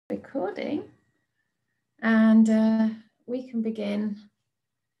Recording, and we can begin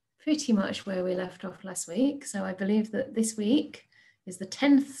pretty much where we left off last week. So I believe that this week is the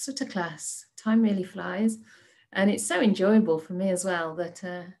 10th Sutta class. Time really flies, and it's so enjoyable for me as well that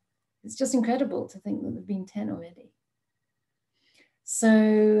it's just incredible to think that there've been 10 already.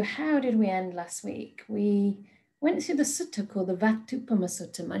 So how did we end last week? We went through the sutta called the Vatupama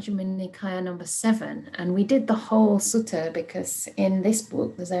Sutta, Majjhima Nikaya number 7, and we did the whole sutta because in this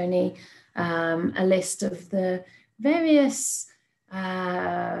book there's only a list of the various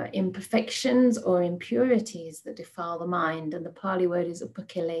imperfections or impurities that defile the mind, and the Pali word is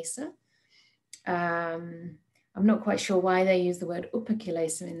upakilesa. I'm not quite sure why they use the word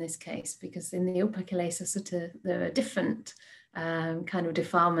upakilesa in this case, because in the upakilesa sutta there are different kind of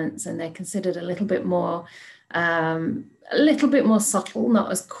defilements, and they're considered a little bit more subtle,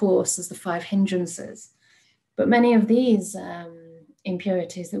 not as coarse as the 5 hindrances. But many of these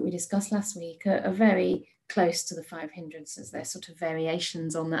impurities that we discussed last week are very close to the 5 hindrances. They're sort of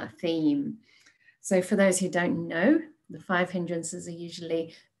variations on that theme. So for those who don't know, the 5 hindrances are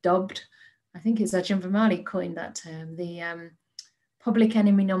usually dubbed, I think it's Ajahn Brahmali coined that term, the public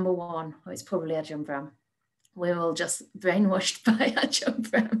enemy number 1, or it's probably Ajahn Brahm. We're all just brainwashed by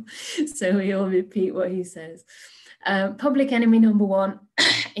Ajahn Brahm, so we all repeat what he says. Public enemy number 1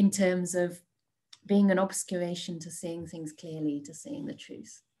 in terms of being an obscuration to seeing things clearly, to seeing the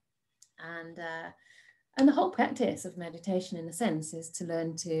truth. And the whole practice of meditation, in a sense, is to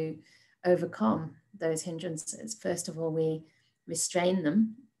learn to overcome those hindrances. First of all, we restrain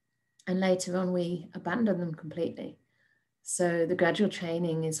them, and later on we abandon them completely. So the gradual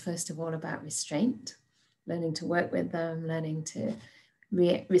training is first of all about restraint, learning to work with them, learning to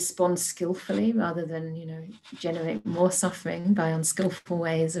respond skillfully rather than, generate more suffering by unskillful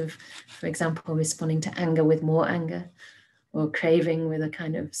ways of, for example, responding to anger with more anger, or craving with a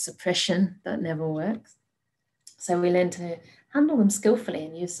kind of suppression that never works. So we learn to handle them skillfully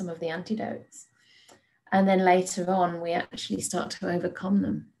and use some of the antidotes. And then later on, we actually start to overcome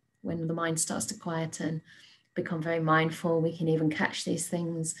them. When the mind starts to quieten, become very mindful, we can even catch these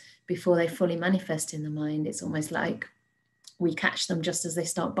things before they fully manifest in the mind. It's almost like we catch them just as they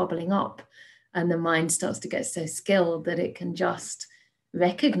start bubbling up, and the mind starts to get so skilled that it can just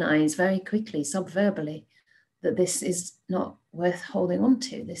recognize very quickly, subverbally, that this is not worth holding on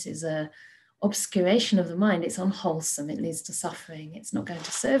to. This is a obscuration of the mind. It's unwholesome. It leads to suffering. It's not going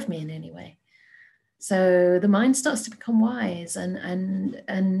to serve me in any way. So the mind starts to become wise and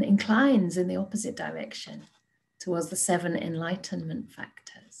inclines in the opposite direction towards the 7 enlightenment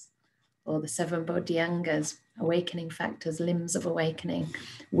factors, or the 7 bodhiangas, awakening factors, limbs of awakening,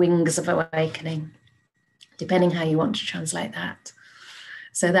 wings of awakening, depending how you want to translate that.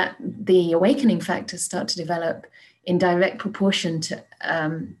 So that the awakening factors start to develop in direct proportion to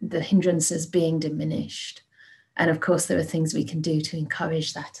the hindrances being diminished. And of course, there are things we can do to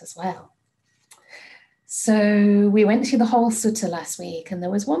encourage that as well. So we went through the whole sutta last week, and there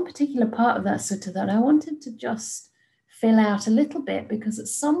was one particular part of that sutta that I wanted to just fill out a little bit, because at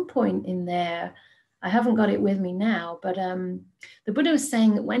some point in there, I haven't got it with me now, but the Buddha was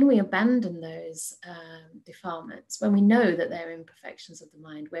saying that when we abandon those defilements, when we know that they're imperfections of the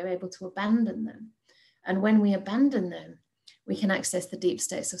mind, we're able to abandon them. And when we abandon them, we can access the deep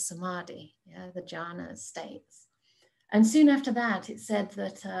states of samadhi, the jhana states. And soon after that, it said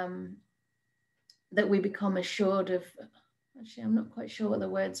that that we become assured of, actually, I'm not quite sure what the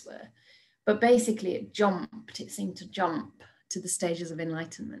words were, but basically it seemed to jump to the stages of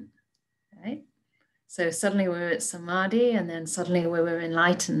enlightenment, right? So suddenly we were at samadhi, and then suddenly we were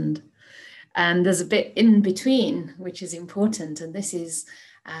enlightened. And there's a bit in between, which is important. And this is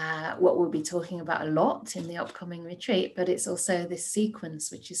what we'll be talking about a lot in the upcoming retreat, but it's also this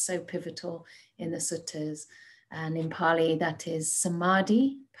sequence, which is so pivotal in the suttas. And in Pali, that is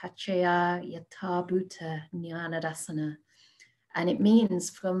samadhi, pachaya, yatha bhuta, jnana dasana. And it means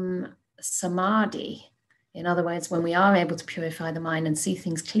from samadhi, in other words, when we are able to purify the mind and see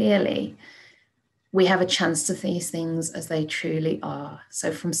things clearly, we have a chance to see things as they truly are.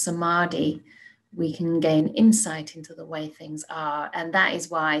 So from samadhi, we can gain insight into the way things are. And that is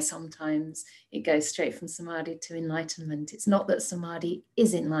why sometimes it goes straight from samadhi to enlightenment. It's not that samadhi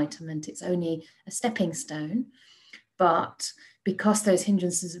is enlightenment, it's only a stepping stone. But because those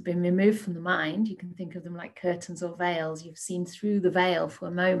hindrances have been removed from the mind, you can think of them like curtains or veils. You've seen through the veil for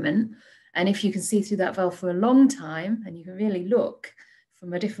a moment. And if you can see through that veil for a long time, and you can really look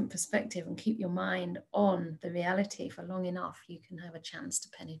from a different perspective and keep your mind on the reality for long enough, you can have a chance to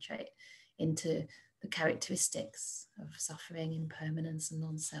penetrate into the characteristics of suffering, impermanence, and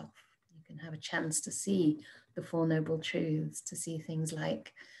non-self. You can have a chance to see the Four Noble Truths, to see things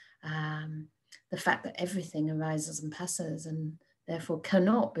like the fact that everything arises and passes and therefore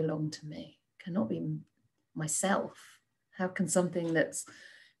cannot belong to me, cannot be myself. How can something that's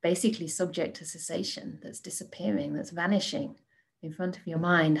basically subject to cessation, that's disappearing, that's vanishing in front of your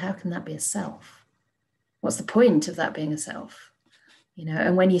mind, how can that be a self? What's the point of that being a self? You know,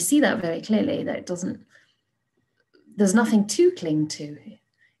 and when you see that very clearly, that it doesn't, there's nothing to cling to.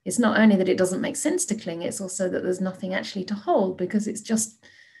 It's not only that it doesn't make sense to cling, it's also that there's nothing actually to hold, because it's just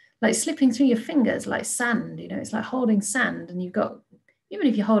like slipping through your fingers like sand. You know, it's like holding sand, and you've got, even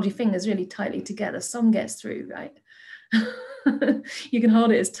if you hold your fingers really tightly together, some gets through, right? You can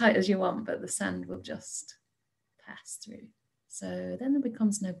hold it as tight as you want, but the sand will just pass through. So then there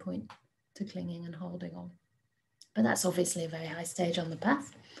becomes no point to clinging and holding on. But that's obviously a very high stage on the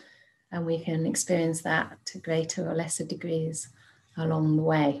path, and we can experience that to greater or lesser degrees along the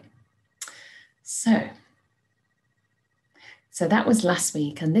way. So that was last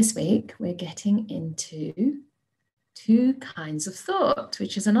week, and this week we're getting into 2 kinds of thought,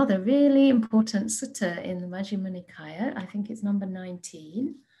 which is another really important sutta in the Majjhima Nikaya. I think it's number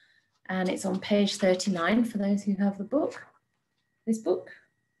 19, and it's on page 39 for those who have the book, this book,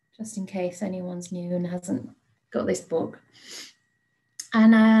 just in case anyone's new and hasn't got this book.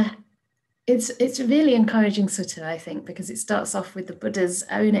 And it's a really encouraging sutta, I think, because it starts off with the Buddha's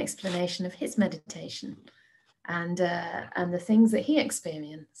own explanation of his meditation and the things that he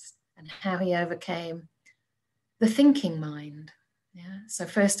experienced and how he overcame the thinking mind. Yeah. So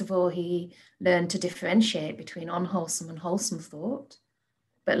first of all, he learned to differentiate between unwholesome and wholesome thought.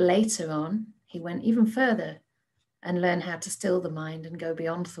 But later on, he went even further and learned how to still the mind and go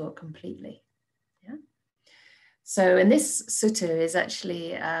beyond thought completely. Yeah. So, and this sutta is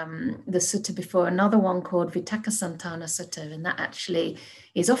actually the sutta before another one called Vitakasantana Sutta, and that actually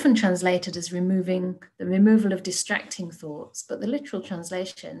is often translated as the removal of distracting thoughts, but the literal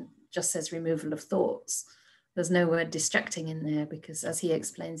translation just says removal of thoughts. There's no word distracting in there, because as he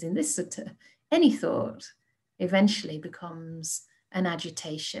explains in this sutta, any thought eventually becomes an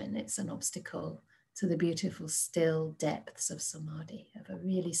agitation. It's an obstacle to the beautiful still depths of samadhi, of a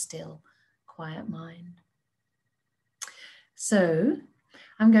really still, quiet mind. So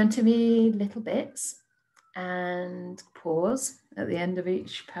I'm going to read little bits and pause at the end of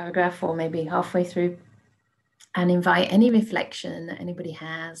each paragraph, or maybe halfway through, and invite any reflection that anybody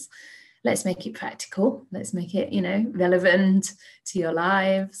has. Let's make it practical. Let's make it, relevant to your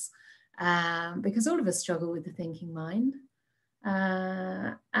lives, because all of us struggle with the thinking mind.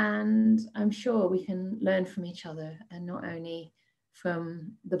 And I'm sure we can learn from each other, and not only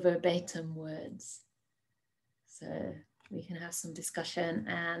from the verbatim words. So we can have some discussion,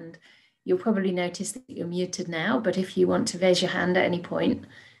 and you'll probably notice that you're muted now, but if you want to raise your hand at any point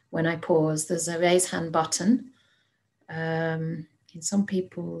when I pause, there's a raise hand button. In some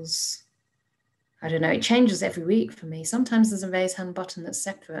people's, I don't know, it changes every week for me. Sometimes there's a raise hand button that's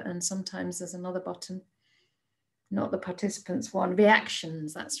separate, and sometimes there's another button, not the participants one,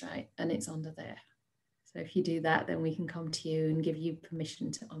 reactions, that's right, and it's under there. So if you do that, then we can come to you and give you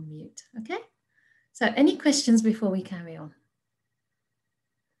permission to unmute, okay? So any questions before we carry on?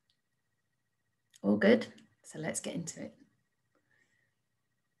 All good? So let's get into it.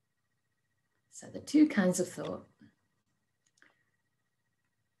 So the 2 kinds of thought.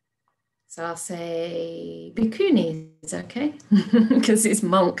 So I'll say bhikkhunis, okay? Because it's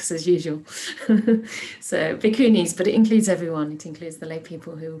monks as usual. So bhikkhunis, but it includes everyone. It includes the lay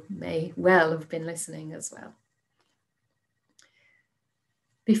people who may well have been listening as well.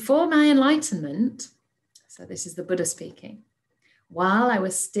 Before my enlightenment, so this is the Buddha speaking, while I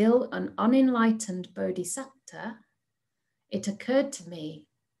was still an unenlightened bodhisattva, it occurred to me,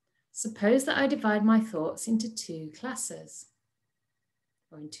 suppose that I divide my thoughts into 2 classes,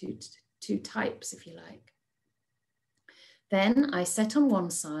 or into 2 types, if you like. Then I set on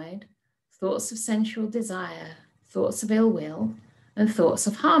one side thoughts of sensual desire, thoughts of ill will, and thoughts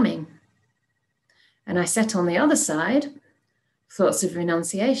of harming. And I set on the other side thoughts of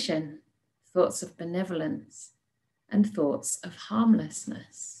renunciation, thoughts of benevolence, and thoughts of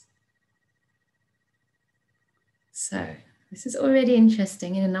harmlessness. So this is already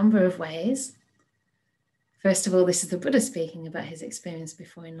interesting in a number of ways. First of all, this is the Buddha speaking about his experience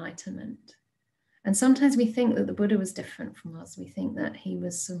before enlightenment. And sometimes we think that the Buddha was different from us. We think that he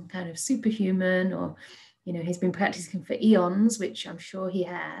was some kind of superhuman, or, he's been practicing for eons, which I'm sure he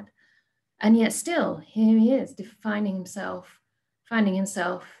had. And yet still, here he is, finding himself having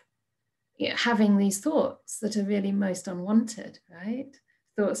these thoughts that are really most unwanted, right?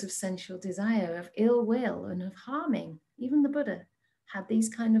 Thoughts of sensual desire, of ill will, and of harming. Even the Buddha had these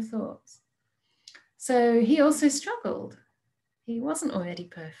kind of thoughts. So he also struggled. He wasn't already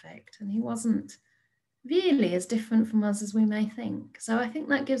perfect, and he wasn't really as different from us as we may think. So I think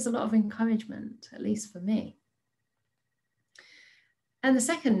that gives a lot of encouragement, at least for me. And the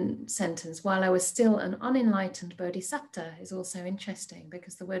second sentence, while I was still an unenlightened bodhisattva, is also interesting,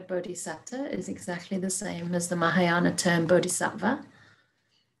 because the word bodhisattva is exactly the same as the Mahayana term bodhisattva.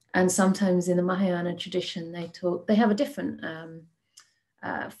 And sometimes in the Mahayana tradition, they have a different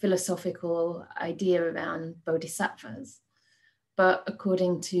philosophical idea around bodhisattvas. But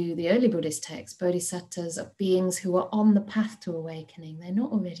according to the early Buddhist texts, bodhisattvas are beings who are on the path to awakening. They're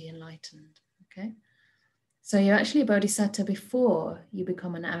not already enlightened, okay? So you're actually a bodhisattva before you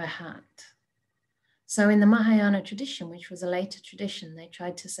become an arahat. So in the Mahayana tradition, which was a later tradition, they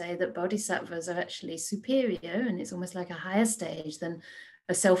tried to say that bodhisattvas are actually superior, and it's almost like a higher stage than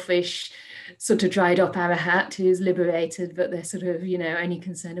a selfish, sort of dried up arahat who's liberated, but they're sort of, only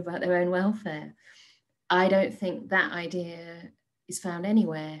concerned about their own welfare. I don't think that idea is found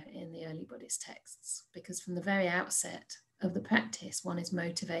anywhere in the early Buddhist texts, because from the very outset of the practice, one is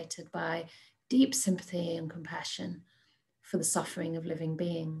motivated by deep sympathy and compassion for the suffering of living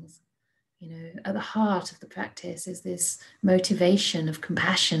beings. At the heart of the practice is this motivation of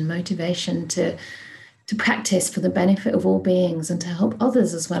compassion, motivation to practice for the benefit of all beings and to help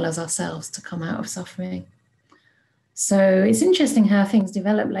others as well as ourselves to come out of suffering. So it's interesting how things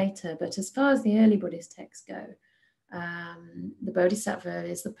develop later, but as far as the early Buddhist texts go, the bodhisattva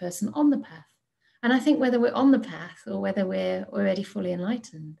is the person on the path. And I think whether we're on the path or whether we're already fully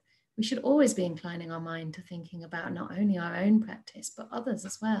enlightened, we should always be inclining our mind to thinking about not only our own practice, but others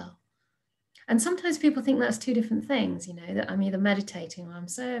as well. And sometimes people think that's two different things, that I'm either meditating or I'm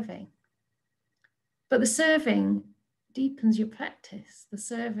serving. But the serving deepens your practice. The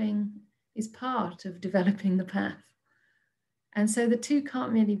serving is part of developing the path. And so the two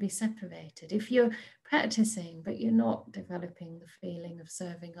can't really be separated. If you're practicing, but you're not developing the feeling of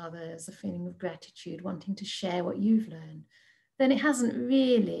serving others, the feeling of gratitude, wanting to share what you've learned, then it hasn't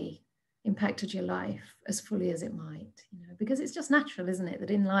really impacted your life as fully as it might, because it's just natural, isn't it, that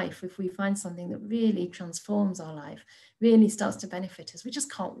in life, if we find something that really transforms our life, really starts to benefit us, we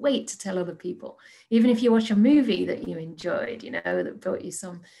just can't wait to tell other people. Even if you watch a movie that you enjoyed, that brought you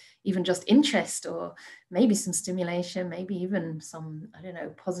some even just interest or maybe some stimulation, maybe even some,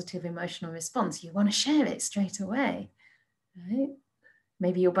 positive emotional response, you want to share it straight away, right?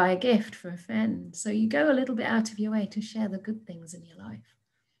 Maybe you'll buy a gift for a friend. So you go a little bit out of your way to share the good things in your life.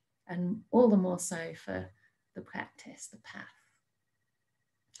 And all the more so for the practice, the path.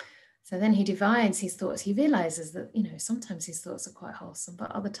 So then he divides his thoughts. He realizes that, sometimes his thoughts are quite wholesome,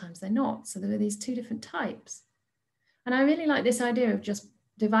 but other times they're not. So there are these two different types. And I really like this idea of just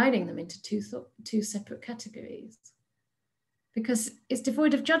dividing them into two separate categories, because it's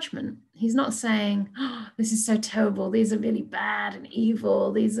devoid of judgment. He's not saying, oh, this is so terrible, these are really bad and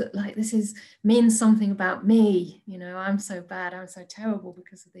evil, these are this means something about me, I'm so bad, I'm so terrible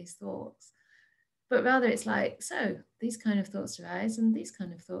because of these thoughts. But rather it's like, so these kind of thoughts arise and these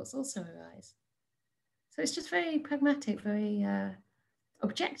kind of thoughts also arise. So it's just very pragmatic, very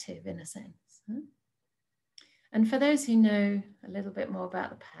objective in a sense. Huh? And for those who know a little bit more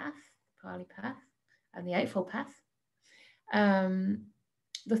about the path, the Pali path and the Eightfold Path,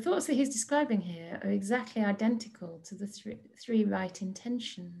 the thoughts that he's describing here are exactly identical to the three right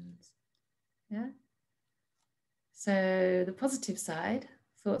intentions. Yeah. So the positive side,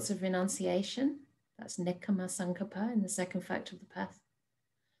 thoughts of renunciation, that's nekkhamma sankappa in the second factor of the path.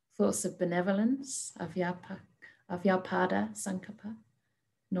 Thoughts of benevolence, avyāpada sankappa,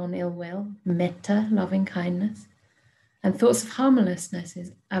 non-ill will, metta, loving kindness. And thoughts of harmlessness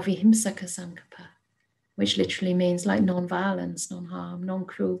is avihimsaka sankappa, which literally means like non-violence, non-harm,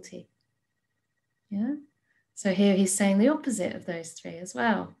 non-cruelty. Yeah. So here he's saying the opposite of those three as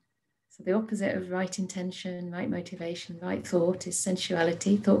well. So the opposite of right intention, right motivation, right thought is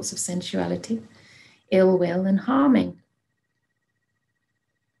sensuality, thoughts of sensuality, ill will and harming.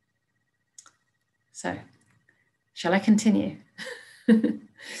 So, shall I continue?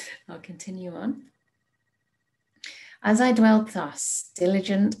 I'll continue on. As I dwelt thus,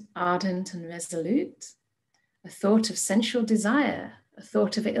 diligent, ardent, and resolute, a thought of sensual desire, a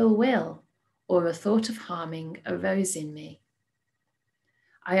thought of ill will, or a thought of harming arose in me.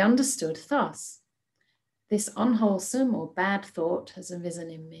 I understood thus: this unwholesome or bad thought has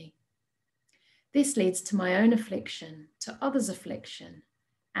arisen in me. This leads to my own affliction, to others' affliction,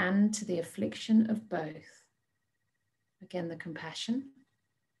 and to the affliction of both. Again, the compassion.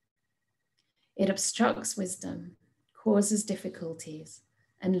 It obstructs wisdom, causes difficulties,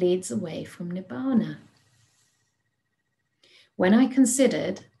 and leads away from nibbana. When I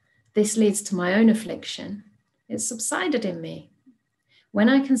considered this leads to my own affliction, it subsided in me, When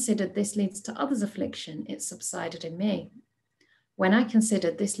I considered this leads to others' affliction, it subsided in me. When I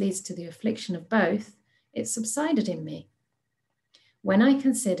considered this leads to the affliction of both, it subsided in me. When I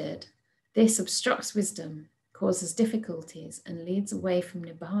considered this obstructs wisdom, causes difficulties, and leads away from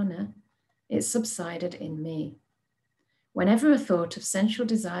nibbana, it subsided in me. Whenever a thought of sensual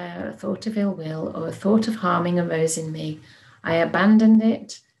desire, a thought of ill will, or a thought of harming arose in me, I abandoned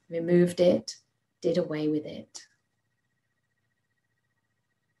it, removed it, did away with it.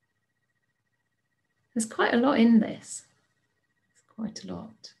 There's quite a lot in this. It's quite a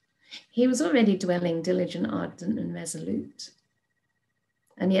lot. He was already dwelling diligent, ardent, and resolute.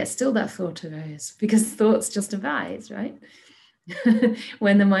 And yet still that thought arose, because thoughts just arise, right?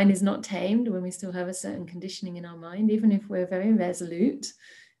 When the mind is not tamed, when we still have a certain conditioning in our mind, even if we're very resolute,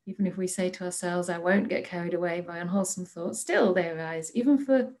 even if we say to ourselves, I won't get carried away by unwholesome thoughts, still they arise, even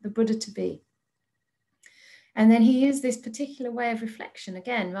for the Buddha to be. And then he used this particular way of reflection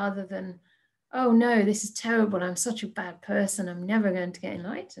again, rather than, oh no, this is terrible, I'm such a bad person, I'm never going to get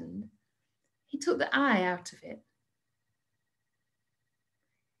enlightened. He took the I out of it.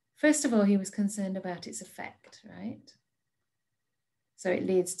 First of all, he was concerned about its effect, right? So it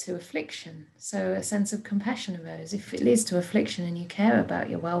leads to affliction. So a sense of compassion arose. If it leads to affliction and you care about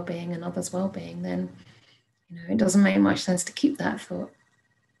your well-being and others' well-being, then it doesn't make much sense to keep that thought.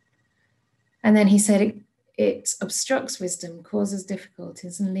 And then he said it obstructs wisdom, causes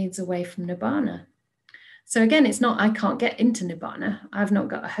difficulties, and leads away from nibbana. So again, it's not I can't get into nibbana. I've not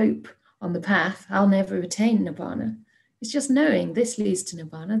got a hope on the path. I'll never attain nibbana. It's just knowing this leads to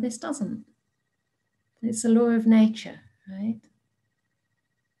nibbana, this doesn't. It's a law of nature, right?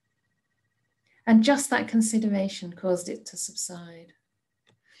 And just that consideration caused it to subside.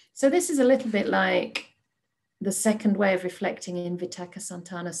 So this is a little bit like the second way of reflecting in Vitakka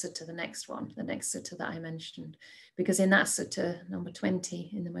Santana Sutta, the next sutta that I mentioned, because in that sutta, number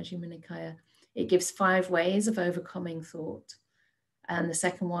 20 in the Majjhima Nikaya, it gives 5 ways of overcoming thought. And the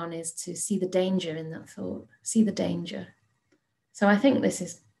second one is to see the danger in that thought, see the danger. So I think this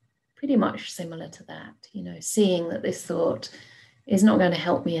is pretty much similar to that, seeing that this thought is not going to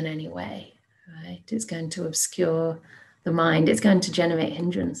help me in any way, right? It's going to obscure the mind. It's going to generate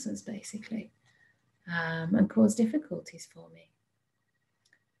hindrances, basically, and cause difficulties for me.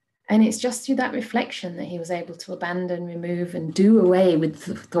 And it's just through that reflection that he was able to abandon, remove, and do away with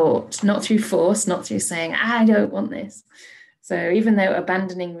the thought, not through force, not through saying, I don't want this. So even though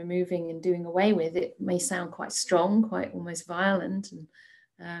abandoning, removing, and doing away with it may sound quite strong, quite almost violent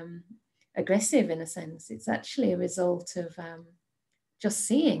and aggressive in a sense, it's actually a result of just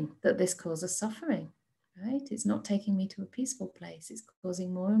seeing that this causes suffering, right? It's not taking me to a peaceful place. It's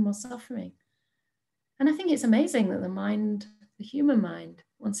causing more and more suffering. And I think it's amazing that the mind, the human mind,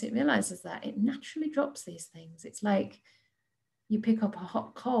 once it realizes that, it naturally drops these things. It's like you pick up a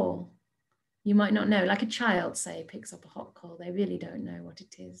hot coal. You might not know, like a child, say, picks up a hot coal. They really don't know what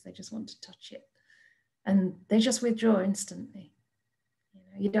it is. They just want to touch it. And they just withdraw instantly.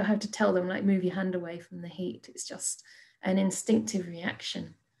 You don't have to tell them, like, move your hand away from the heat. It's just an instinctive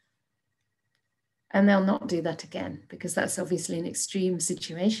reaction. And they'll not do that again, because that's obviously an extreme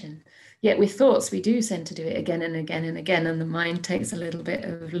situation. Yet with thoughts, we do tend to do it again and again and again. And the mind takes a little bit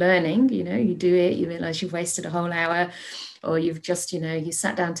of learning. You do it, you realize you've wasted a whole hour, or you've just, you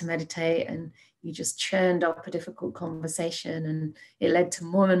sat down to meditate and you just churned up a difficult conversation and it led to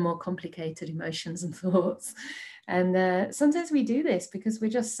more and more complicated emotions and thoughts. And sometimes we do this because we're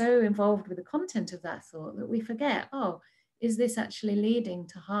just so involved with the content of that thought that we forget, oh, is this actually leading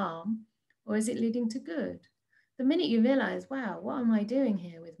to harm? Or is it leading to good? The minute you realize, wow, what am I doing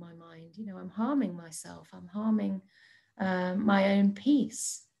here with my mind? I'm harming myself. I'm harming my own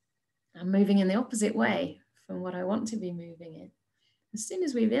peace. I'm moving in the opposite way from what I want to be moving in. As soon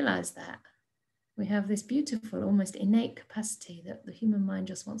as we realize that, we have this beautiful, almost innate capacity that the human mind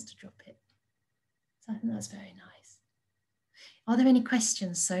just wants to drop it. So I think that's very nice. Are there any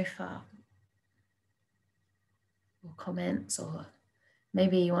questions so far? Or comments, or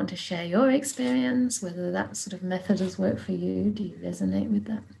maybe you want to share your experience, whether that sort of method has worked for you. Do you resonate with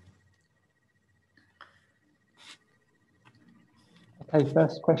that? Okay,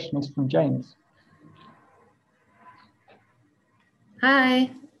 first question is from James. Hi.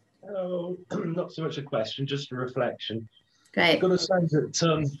 Oh, not so much a question, just a reflection. Great. I've got to say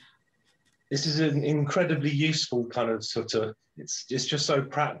that this is an incredibly useful kind of sutta. It's just so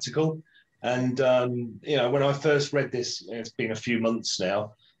practical. And, when I first read this, it's been a few months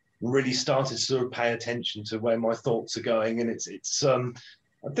now, really started to sort of pay attention to where my thoughts are going. And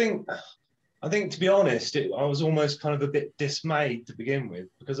I think to be honest, I was almost kind of a bit dismayed to begin with,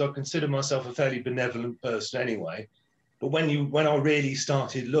 because I consider myself a fairly benevolent person anyway. But when I really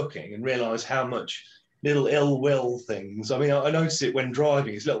started looking and realised how much little ill will things. I mean, I noticed it when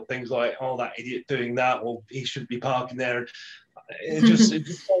driving. It's little things like, oh, that idiot doing that, or he shouldn't be parking there. It's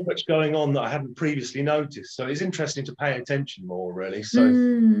just so much going on that I hadn't previously noticed. So it's interesting to pay attention more, really.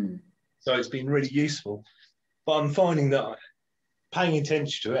 So so it's been really useful. But I'm finding that paying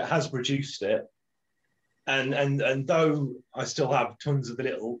attention to it has reduced it. And though I still have tons of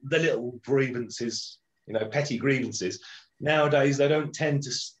the little grievances, you know, petty grievances, nowadays they don't tend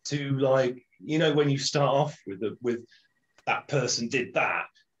to like, you know, when you start off with that person did that,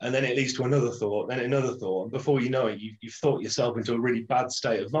 and then it leads to another thought, then another thought, and before you know it, you've thought yourself into a really bad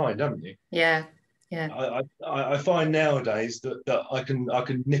state of mind, haven't you? Yeah. I find nowadays that I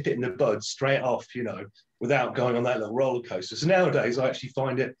can nip it in the bud straight off, you know, without going on that little roller coaster. So nowadays I actually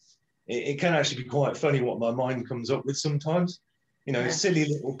find it can actually be quite funny what my mind comes up with sometimes. You know, silly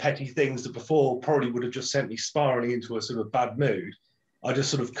little petty things that before probably would have just sent me spiraling into a sort of bad mood. I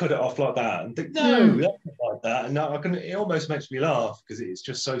just sort of cut it off like that and think, no, that's not like that. And it almost makes me laugh because it's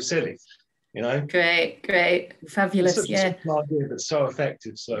just so silly, you know. Great, fabulous. It's such a simple idea, but so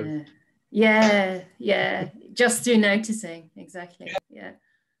effective. So yeah, just through noticing. Exactly. Yeah.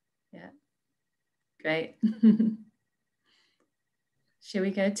 Great. Shall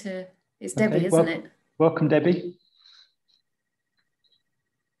we go to, it's Debbie, isn't it? Welcome, Debbie.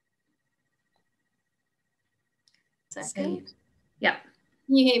 Second. Yeah.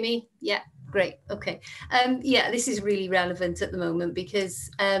 Can you hear me? Yeah, great. Okay. Yeah, this is really relevant at the moment because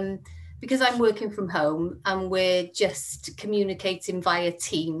I'm working from home and we're just communicating via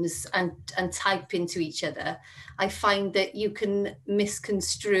Teams and typing to each other. I find that you can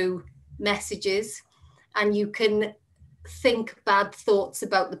misconstrue messages and you can think bad thoughts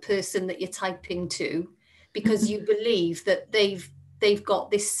about the person that you're typing to because you believe that they've got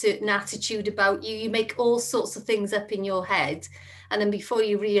this certain attitude about you. You make all sorts of things up in your head. And then before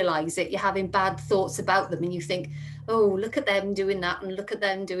you realize it, you're having bad thoughts about them. And you think, oh, look at them doing that. And look at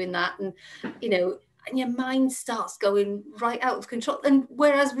them doing that. And, you know, and your mind starts going right out of control. And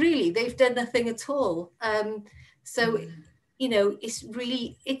whereas really they've done nothing at all. So, you know, it's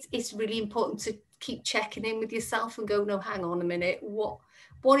really important to keep checking in with yourself and go, no, hang on a minute.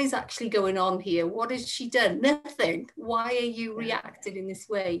 What is actually going on here? What has she done? Nothing. Why are you reacting in this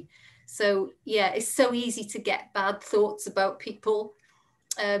way? So, yeah, it's so easy to get bad thoughts about people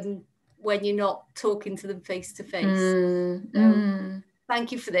when you're not talking to them face to face.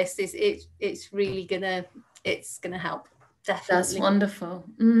 Thank you for this. It's really gonna help. Definitely. That's wonderful.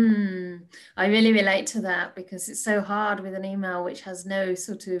 I really relate to that because it's so hard with an email which has no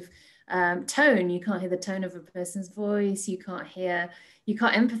sort of tone. You can't hear the tone of a person's voice. You can't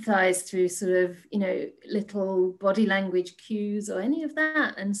empathize through sort of, you know, little body language cues or any of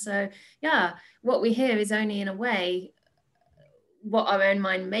that. And so, yeah, what we hear is only in a way what our own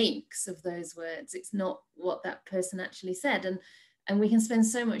mind makes of those words. It's not what that person actually said. And we can spend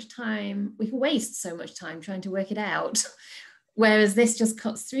so much time, we can waste so much time trying to work it out. Whereas this just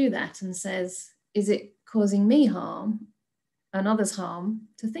cuts through that and says, is it causing me harm and others harm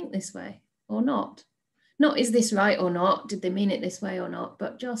to think this way or not? Not is this right or not? Did they mean it this way or not?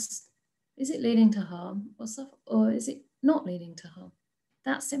 But just, is it leading to harm or is it not leading to harm?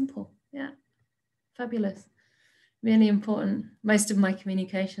 That simple. Yeah. Fabulous. Really important. Most of my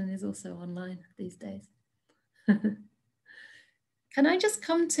communication is also online these days. Can I just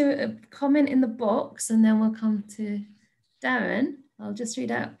come to a comment in the box and then we'll come to Darren? I'll just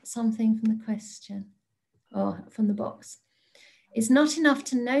read out something from the question or from the box. It's not enough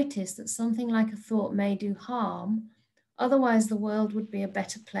to notice that something like a thought may do harm. Otherwise, the world would be a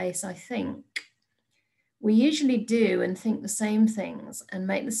better place, I think. We usually do and think the same things and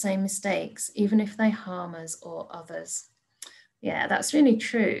make the same mistakes, even if they harm us or others. Yeah, that's really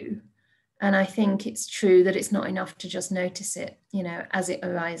true. And I think it's true that it's not enough to just notice it, you know, as it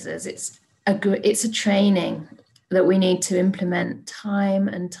arises. It's a training that we need to implement time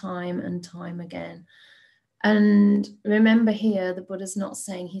and time and time again. And remember here, the Buddha's not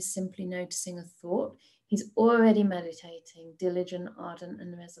saying he's simply noticing a thought. He's already meditating, diligent, ardent,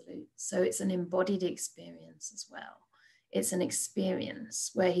 and resolute. So it's an embodied experience as well. It's an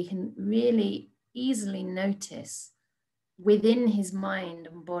experience where he can really easily notice within his mind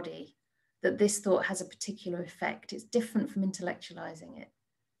and body that this thought has a particular effect. It's different from intellectualizing it.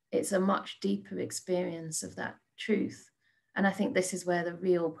 It's a much deeper experience of that truth. And I think this is where the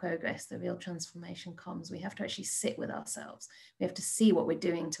real progress, the real transformation comes. We have to actually sit with ourselves. We have to see what we're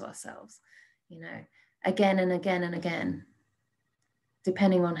doing to ourselves, you know, again and again and again,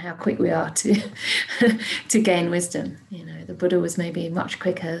 depending on how quick we are to gain wisdom. You know, the Buddha was maybe much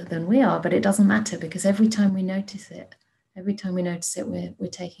quicker than we are, but it doesn't matter because every time we notice it, Every time we notice it, we're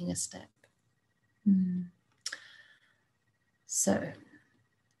taking a step. So,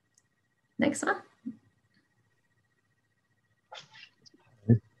 next one.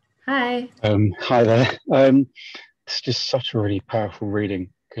 Hi. Hi there. It's just such a really powerful reading,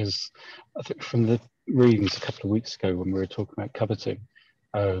 because I think from the readings a couple of weeks ago when we were talking about coveting,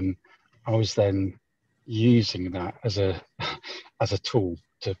 I was then using that as a tool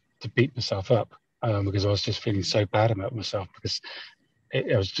to beat myself up, because I was just feeling so bad about myself, because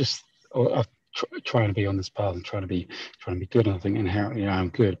I was just trying to be on this path and trying to be good, and I think inherently I'm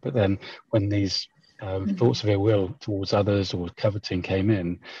good. But then when these thoughts of ill will towards others or coveting came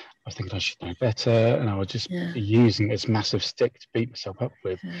in, I was thinking I should know better, and I would just be using this massive stick to beat myself up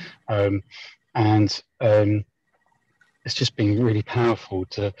with. It's just been really powerful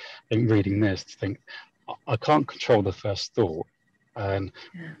to think, reading this, to think I can't control the first thought, and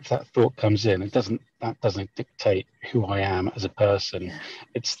if that thought comes in, that doesn't dictate who I am as a person.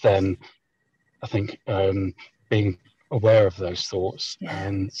 It's then, I think, being aware of those thoughts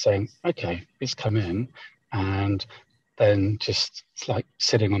and saying, okay, it's come in, and then just, it's like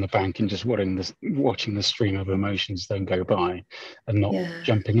sitting on the bank and just watching the stream of emotions then go by, and not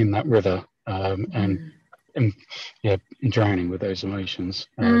jumping in that river and drowning with those emotions.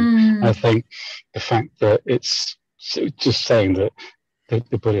 I think the fact that it's just saying that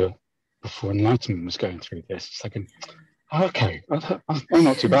the Buddha before enlightenment was going through this, it's like, okay, I'm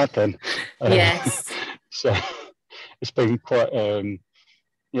not too bad then. Yes. So it's been quite a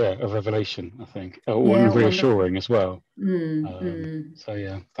revelation, I think, and reassuring as well. So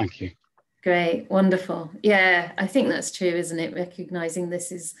yeah, thank you. Great, wonderful. Yeah, I think that's true, isn't it? Recognizing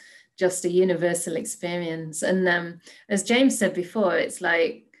this is just a universal experience. And as James said before, it's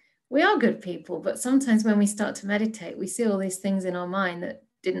like we are good people, but sometimes when we start to meditate, we see all these things in our mind that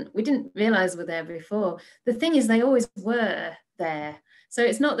we didn't realize were there before. The thing is, they always were there. So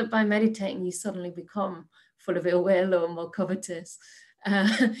it's not that by meditating you suddenly become full of ill will or more covetous.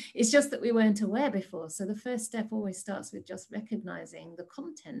 It's just that we weren't aware before. So the first step always starts with just recognizing the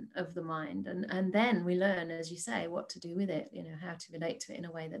content of the mind, and then we learn, as you say, what to do with it, how to relate to it in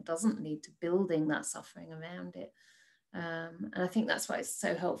a way that doesn't lead to building that suffering around it. And I think that's why it's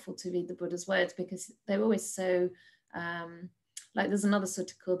so helpful to read the Buddha's words, because they're always so like, there's another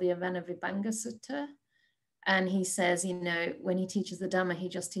sutta called the Vibhanga Sutta, and he says, when he teaches the Dhamma, he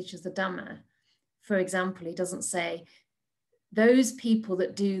just teaches the Dhamma. For example, he doesn't say, those people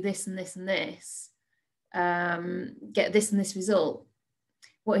that do this and this and this get this and this result.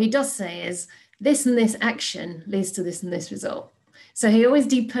 What he does say is, this and this action leads to this and this result. So he always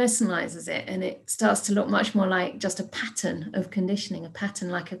depersonalizes it, and it starts to look much more like just a pattern of conditioning, a pattern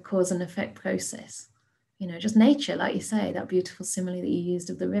like a cause and effect process. Just nature, like you say, that beautiful simile that you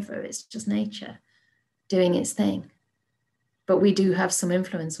used of the river. It's just nature doing its thing. But we do have some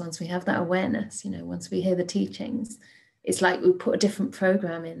influence once we have that awareness, once we hear the teachings. It's like we put a different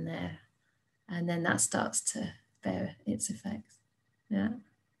program in there, and then that starts to bear its effects. Yeah.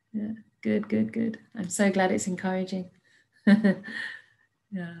 Good. I'm so glad it's encouraging.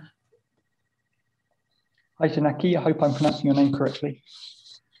 Yeah. Hi, Janaki. I hope I'm pronouncing your name correctly.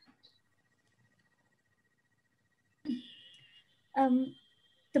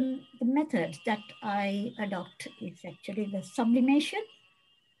 The method that I adopt is actually the sublimation,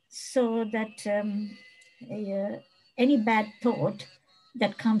 so that any bad thought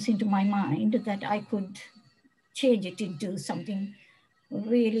that comes into my mind, that I could change it into something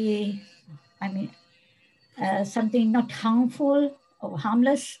really, something not harmful or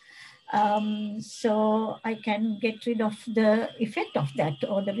harmless. So I can get rid of the effect of that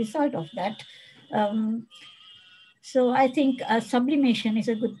or the result of that. So I think sublimation is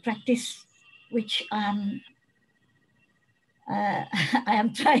a good practice, which I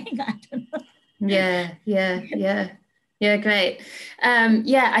am trying. I don't know. Yeah, great.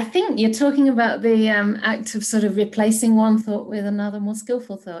 I think you're talking about the act of sort of replacing one thought with another more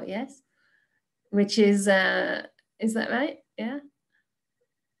skillful thought, yes? Which is that right? Yeah?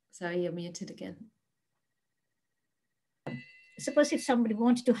 Sorry, you're muted again. Suppose if somebody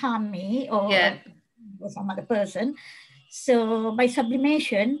wants to harm me or some other person, so by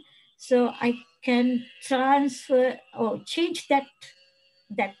sublimation, so I can transfer or change that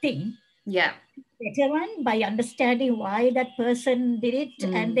thing. Yeah. Better one, by understanding why that person did it,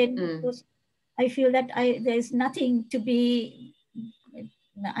 and then I feel that there's nothing to be.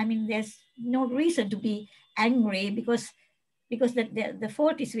 There's no reason to be angry because the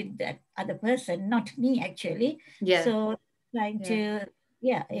fault is with that other person, not me actually. Yeah. So trying to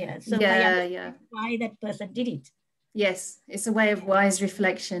So why that person did it. Yes, it's a way of wise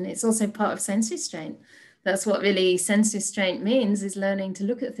reflection. It's also part of sense restraint, That's what really sense restraint means, is learning to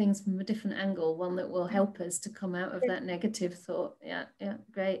look at things from a different angle, one that will help us to come out of that negative thought. Yeah,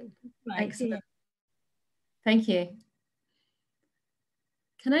 great. Right. Excellent. Yeah. Thank you.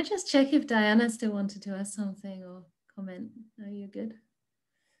 Can I just check if Diana still wanted to ask something or comment? Are you good?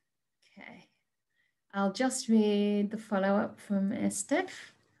 Okay. I'll just read the follow-up from Estef.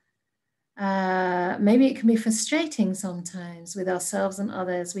 Maybe it can be frustrating sometimes with ourselves and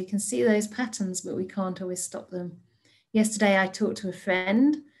others. We can see those patterns, but we can't always stop them. Yesterday, I talked to a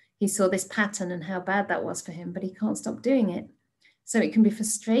friend. He saw this pattern and how bad that was for him, but he can't stop doing it. So it can be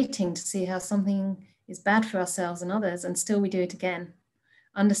frustrating to see how something is bad for ourselves and others, and still we do it again.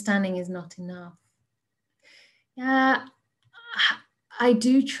 Understanding is not enough. Yeah, I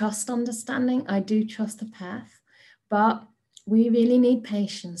do trust understanding. I do trust the path, but we really need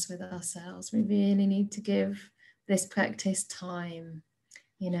patience with ourselves. We really need to give this practice time,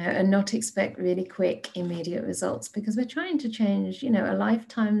 and not expect really quick, immediate results, because we're trying to change, a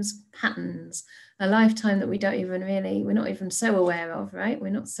lifetime's patterns, a lifetime that we're not even so aware of, right? We're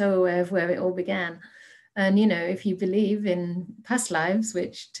not so aware of where it all began. And, if you believe in past lives,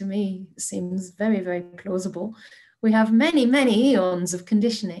 which to me seems very, very plausible, we have many, many eons of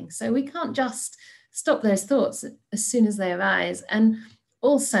conditioning. So we can't just stop those thoughts as soon as they arise. And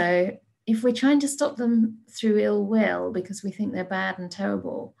also, if we're trying to stop them through ill will because we think they're bad and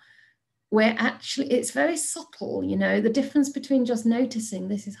terrible, it's very subtle, the difference between just noticing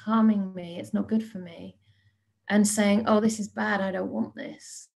this is harming me, it's not good for me, and saying, oh, this is bad, I don't want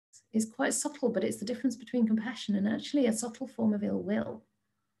this, is quite subtle, but it's the difference between compassion and actually a subtle form of ill will.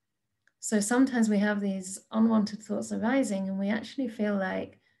 So sometimes we have these unwanted thoughts arising and we actually feel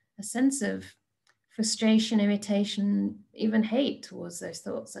like a sense of frustration, irritation, even hate towards those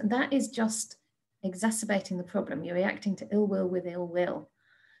thoughts. And that is just exacerbating the problem. You're reacting to ill will with ill will.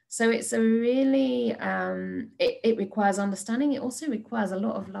 So it's a really, it requires understanding. It also requires a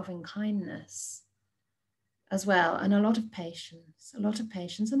lot of loving kindness as well, and a lot of patience, and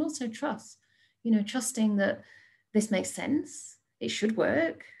also trust, trusting that this makes sense. It should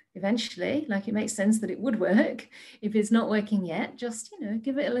work eventually, like it makes sense that it would work. If it's not working yet, just,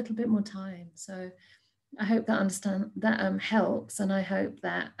 give it a little bit more time. So I hope that helps. And I hope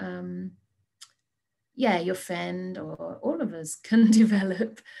that, your friend or all of us can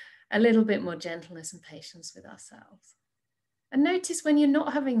develop a little bit more gentleness and patience with ourselves. And notice when you're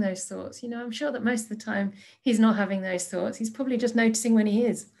not having those thoughts. I'm sure that most of the time he's not having those thoughts. He's probably just noticing when he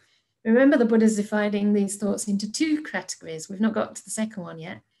is. Remember, the Buddha's dividing these thoughts into 2 categories. We've not got to the second one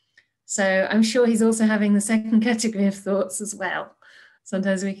yet. So I'm sure he's also having the second category of thoughts as well.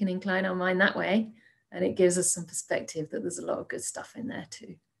 Sometimes we can incline our mind that way, and it gives us some perspective that there's a lot of good stuff in there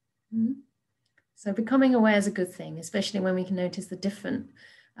too. So becoming aware is a good thing, especially when we can notice the different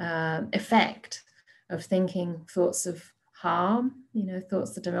effect of thinking thoughts of harm,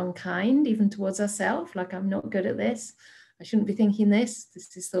 thoughts that are unkind, even towards ourselves, like I'm not good at this, I shouldn't be thinking this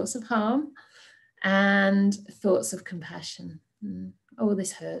is thoughts of harm, and thoughts of compassion. Oh,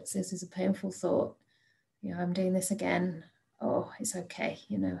 this hurts, this is a painful thought, I'm doing this again, oh, it's okay,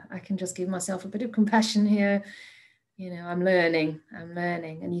 I can just give myself a bit of compassion here, I'm learning,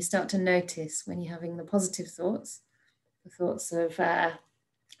 and you start to notice when you're having the positive thoughts, the thoughts of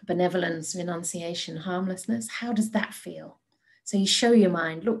benevolence, renunciation, harmlessness. How does that feel? So you show your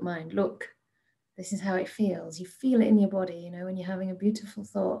mind, look, this is how it feels. You feel it in your body, when you're having a beautiful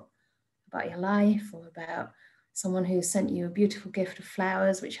thought about your life or about someone who sent you a beautiful gift of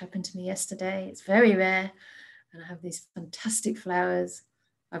flowers, which happened to me yesterday. It's very rare. And I have these fantastic flowers.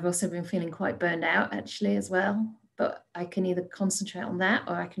 I've also been feeling quite burned out actually as well, but I can either concentrate on that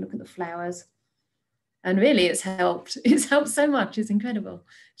or I can look at the flowers. And really it's helped so much. It's incredible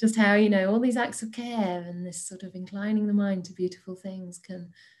just how, all these acts of care and this sort of inclining the mind to beautiful things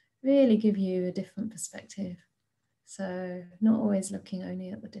can really give you a different perspective. So not always looking only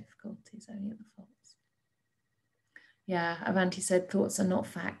at the difficulties, only at the faults. Yeah, Avanti said thoughts are not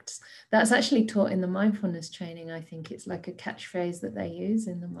facts. That's actually taught in the mindfulness training. I think it's like a catchphrase that they use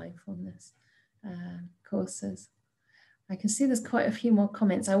in the mindfulness courses. I can see there's quite a few more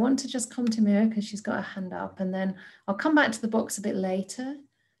comments. I want to just come to Mira because she's got her hand up, and then I'll come back to the box a bit later,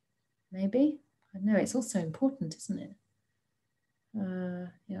 maybe. I know it's also important, isn't it?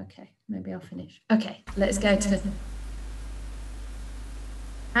 Yeah, okay, maybe I'll finish. Okay, let's go to...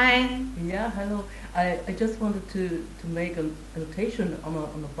 Hi. Yeah, hello. I just wanted to make a notation on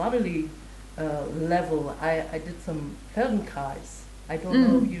a bodily level. I did some Feldenkrais. I don't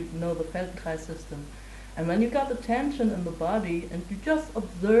know if you know the Feldenkrais system. And when you got the tension in the body and you just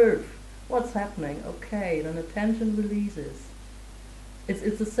observe what's happening, okay, then the tension releases.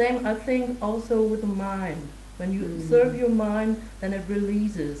 It's the same, I think, also with the mind. When you observe your mind, then it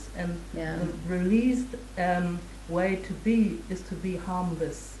releases, and the released way to be is to be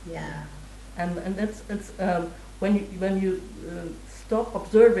harmless. Yeah. And that's when you stop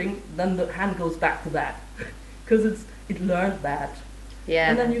observing, then the hand goes back to that, because it learned that. Yeah.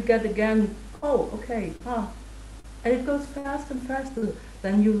 And then you get again, oh, okay, and it goes faster and faster.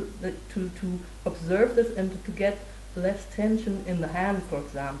 Then to observe this and to get less tension in the hand, for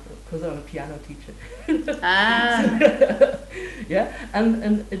example, because I'm a piano teacher. Yeah,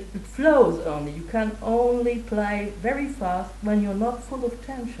 and it flows only. You can only play very fast when you're not full of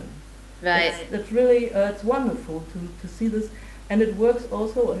tension. Right. It's really it's wonderful to see this, and it works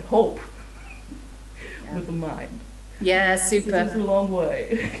also, I hope, with the mind. Yeah, super. It's a long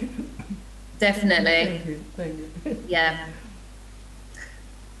way. Definitely. Thank you. Yeah.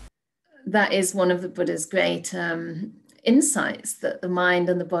 That is one of the Buddha's great insights, that the mind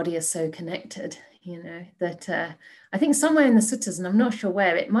and the body are so connected, you know, that I think somewhere in the suttas, and I'm not sure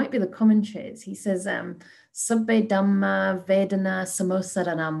where, it might be the commentaries, he says, Sabbe Dhamma Vedana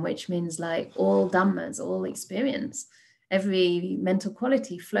Samosaranam, which means like all Dhammas, all experience, every mental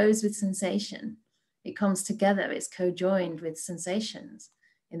quality flows with sensation. It comes together, it's co-joined with sensations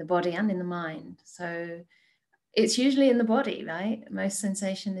in the body and in the mind. So it's usually in the body, right? Most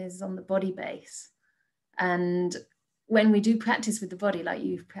sensation is on the body base. And when we do practice with the body, like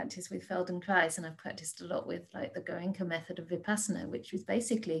you've practiced with Feldenkrais, and I've practiced a lot with like the Goenka method of Vipassana, which is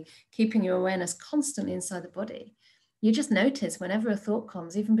basically keeping your awareness constantly inside the body. You just notice whenever a thought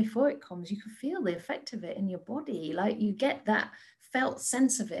comes, even before it comes, you can feel the effect of it in your body. Like you get that felt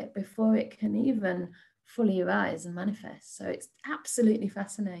sense of it before it can even fully arise and manifest. So it's absolutely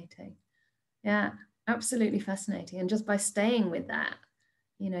fascinating. Yeah. Absolutely fascinating. And just by staying with that,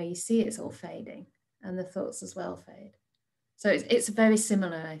 you know, you see it's all fading, and the thoughts as well fade. So it's very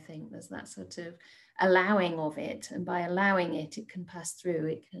similar, I think. There's that sort of allowing of it, and by allowing it, it can pass through,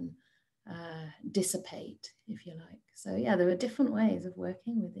 it can dissipate, if you like. So yeah, there are different ways of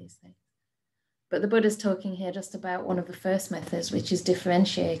working with these things. But the Buddha's talking here just about one of the first methods, which is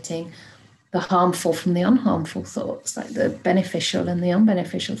differentiating the harmful from the unharmful thoughts, like the beneficial and the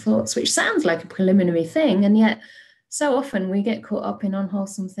unbeneficial thoughts, which sounds like a preliminary thing. And yet so often we get caught up in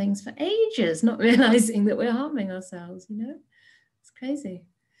unwholesome things for ages, not realizing that we're harming ourselves, you know, it's crazy.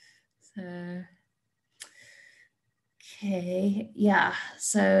 So, okay, yeah.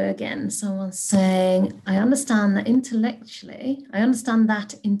 So again, someone's saying, I understand that intellectually,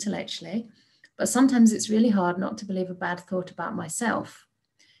 but sometimes it's really hard not to believe a bad thought about myself.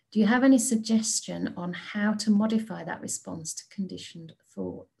 Do you have any suggestion on how to modify that response to conditioned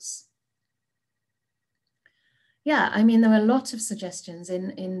thoughts? Yeah, I mean, there are a lot of suggestions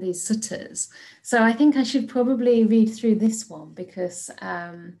in these suttas. So I think I should probably read through this one, because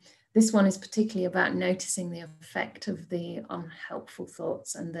this one is particularly about noticing the effect of the unhelpful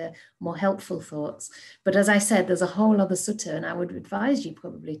thoughts and the more helpful thoughts. But as I said, there's a whole other sutta, and I would advise you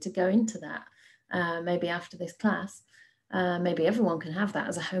probably to go into that maybe after this class. Maybe everyone can have that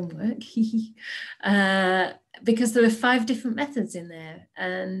as a homework, because there are 5 different methods in there.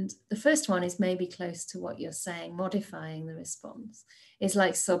 And the first one is maybe close to what you're saying, modifying the response. It's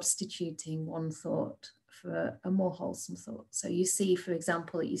like substituting one thought for a more wholesome thought. So you see, for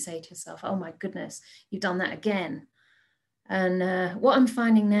example, that you say to yourself, oh my goodness, you've done that again. And what I'm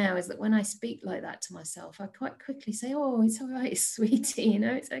finding now is that when I speak like that to myself, I quite quickly say, oh, it's all right, sweetie, you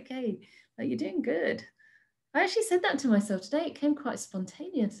know, it's okay, like you're doing good. I actually said that to myself today. It came quite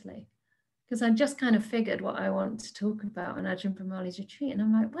spontaneously, because I just kind of figured what I want to talk about on Ajahn Brahmali's retreat. And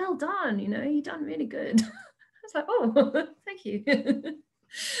I'm like, well done, you know, you've done really good. I was like, oh, thank you.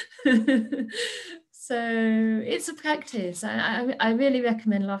 So it's a practice. I really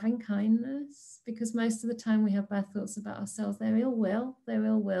recommend loving kindness, because most of the time we have bad thoughts about ourselves. They're ill will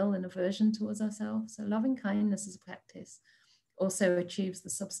and aversion towards ourselves. So loving kindness as a practice also achieves the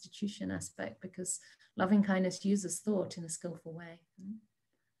substitution aspect, because loving kindness uses thought in a skillful way.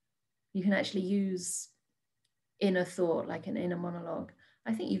 You can actually use inner thought, like an inner monologue.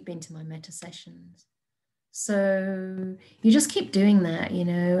 I think you've been to my metta sessions. So you just keep doing that, you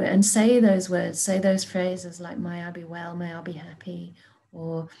know, and say those words, say those phrases like, may I be well, may I be happy,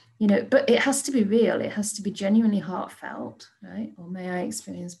 or, you know, but it has to be real. It has to be genuinely heartfelt, right? Or may I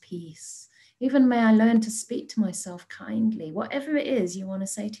experience peace. Even may I learn to speak to myself kindly, whatever it is you want to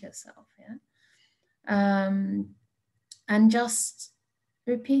say to yourself, yeah? And just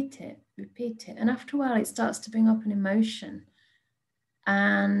repeat it. And after a while, it starts to bring up an emotion.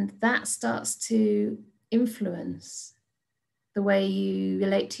 And that starts to influence the way you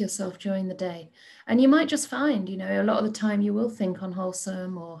relate to yourself during the day. And you might just find, you know, a lot of the time you will think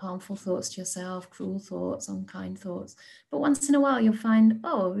unwholesome or harmful thoughts to yourself, cruel thoughts, unkind thoughts. But once in a while you'll find,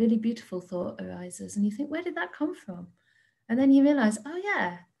 oh, a really beautiful thought arises and you think, where did that come from? And then you realize, oh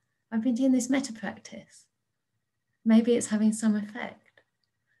yeah, I've been doing this metta practice. Maybe it's having some effect.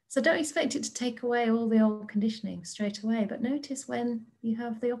 So don't expect it to take away all the old conditioning straight away, but notice when you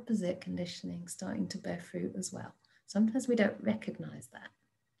have the opposite conditioning starting to bear fruit as well. Sometimes we don't recognize that.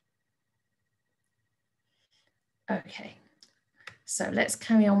 Okay, so let's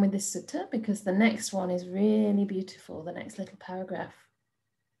carry on with this sutta because the next one is really beautiful, the next little paragraph.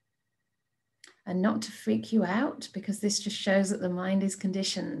 And not to freak you out because this just shows that the mind is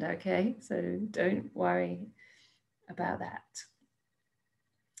conditioned, okay? So don't worry about that.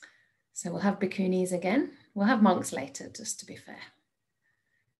 So we'll have bhikkhunis again. We'll have monks later, just to be fair.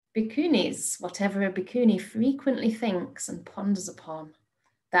 Bhikkhunis, whatever a bhikkhuni frequently thinks and ponders upon,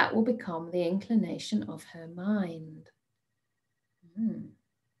 that will become the inclination of her mind.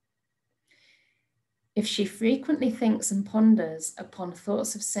 If she frequently thinks and ponders upon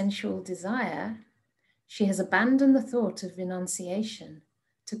thoughts of sensual desire, she has abandoned the thought of renunciation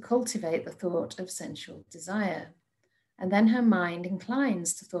to cultivate the thought of sensual desire, and then her mind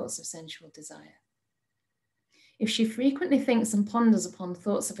inclines to thoughts of sensual desire. If she frequently thinks and ponders upon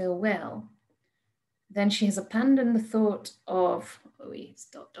thoughts of ill will, then she has abandoned the thought of,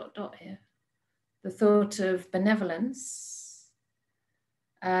 here, the thought of benevolence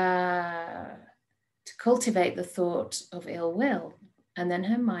to cultivate the thought of ill will, and then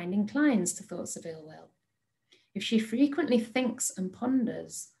her mind inclines to thoughts of ill will. If she frequently thinks and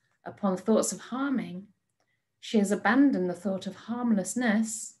ponders upon thoughts of harming, she has abandoned the thought of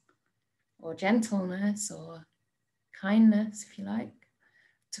harmlessness or gentleness or kindness, if you like,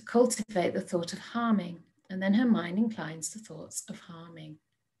 to cultivate the thought of harming, and then her mind inclines to thoughts of harming.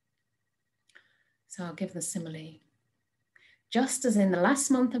 So I'll give the simile. Just as in the last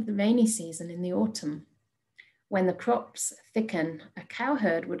month of the rainy season in the autumn, when the crops thicken, a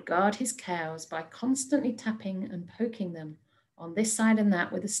cowherd would guard his cows by constantly tapping and poking them on this side and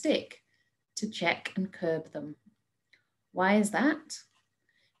that with a stick to check and curb them. Why is that?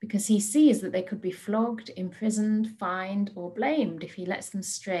 Because he sees that they could be flogged, imprisoned, fined, or blamed if he lets them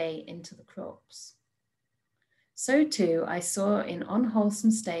stray into the crops. So too, I saw in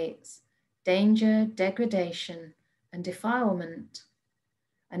unwholesome states danger, degradation, and defilement,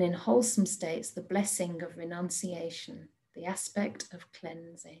 and in wholesome states the blessing of renunciation, the aspect of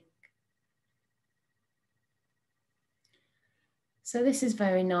cleansing. So this is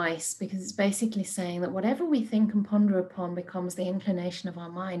very nice because it's basically saying that whatever we think and ponder upon becomes the inclination of our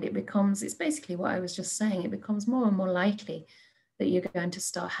mind. It's basically what I was just saying, it becomes more and more likely that you're going to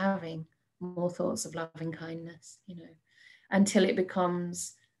start having more thoughts of loving kindness, you know, until it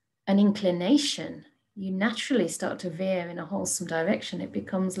becomes an inclination. You naturally start to veer in a wholesome direction. It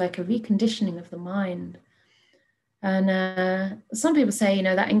becomes like a reconditioning of the mind. And some people say, you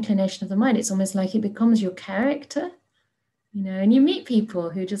know, that inclination of the mind, it's almost like it becomes your character. You know, and you meet people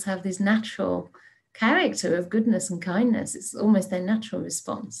who just have this natural character of goodness and kindness. It's almost their natural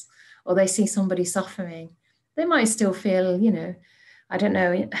response. Or they see somebody suffering. They might still feel, you know, I don't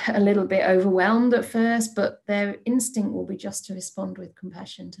know, a little bit overwhelmed at first, but their instinct will be just to respond with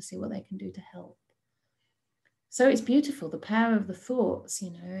compassion to see what they can do to help. So it's beautiful. The power of the thoughts,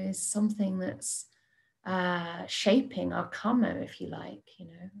 you know, is something that's shaping our karma, if you like, you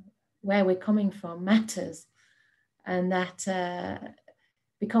know, where we're coming from matters. And that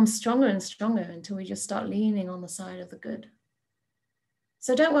becomes stronger and stronger until we just start leaning on the side of the good.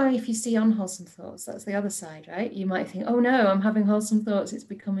 So don't worry if you see unwholesome thoughts. That's the other side, right? You might think, oh no, I'm having wholesome thoughts. It's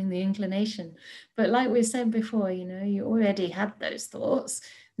becoming the inclination. But like we said before, you know, you already had those thoughts.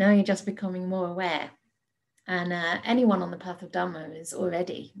 Now you're just becoming more aware. And anyone on the path of Dhamma is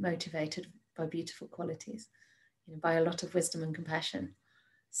already motivated by beautiful qualities, you know, by a lot of wisdom and compassion.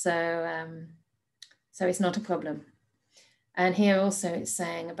 So it's not a problem. And here also it's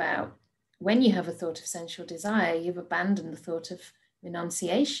saying about when you have a thought of sensual desire, you've abandoned the thought of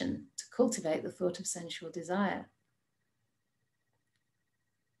renunciation to cultivate the thought of sensual desire.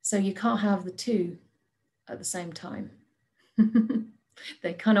 So you can't have the two at the same time.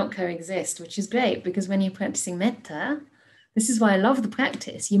 They cannot coexist, which is great because when you're practicing metta, this is why I love the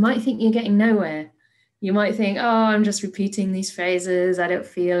practice. You might think you're getting nowhere. You might think, oh, I'm just repeating these phrases. I don't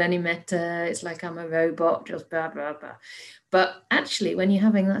feel any metta. It's like I'm a robot, just blah, blah, blah. But actually, when you're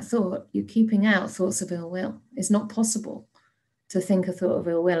having that thought, you're keeping out thoughts of ill will. It's not possible to think a thought of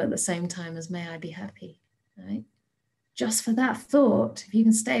ill will at the same time as may I be happy, right? Just for that thought, if you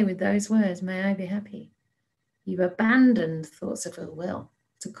can stay with those words, may I be happy, You've abandoned thoughts of ill will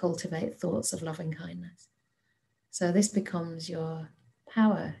to cultivate thoughts of loving kindness. So this becomes your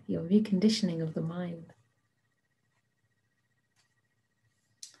power, your reconditioning of the mind.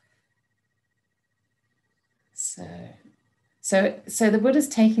 So the Buddha's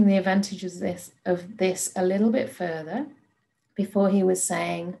taking the advantage of this a little bit further. Before he was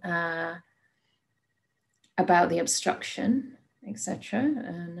saying about the obstruction, etc.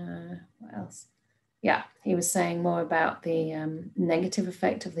 And what else? Yeah, he was saying more about the negative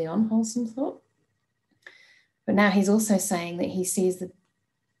effect of the unwholesome thought. But now he's also saying that he sees the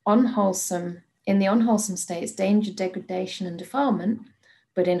unwholesome, in the unwholesome states, danger, degradation, and defilement,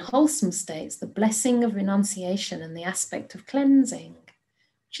 but in wholesome states, the blessing of renunciation and the aspect of cleansing,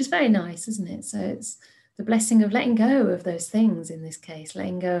 which is very nice, isn't it? So it's the blessing of letting go of those things in this case,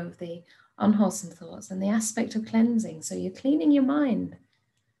 letting go of the unwholesome thoughts and the aspect of cleansing. So you're cleaning your mind.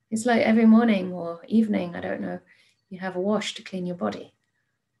 It's like every morning or evening, I don't know, you have a wash to clean your body.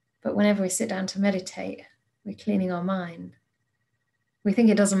 But whenever we sit down to meditate, we're cleaning our mind. We think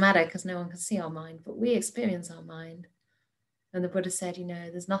it doesn't matter because no one can see our mind, but we experience our mind. And the Buddha said, you know,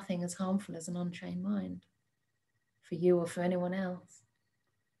 there's nothing as harmful as an untrained mind for you or for anyone else.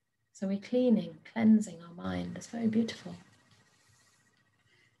 So we're cleaning, cleansing our mind. It's very beautiful.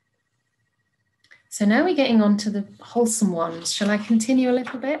 So now we're getting on to the wholesome ones. Shall I continue a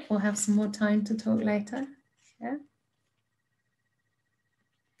little bit? We'll have some more time to talk later. Yeah.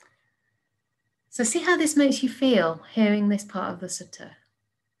 So see how this makes you feel, hearing this part of the sutta.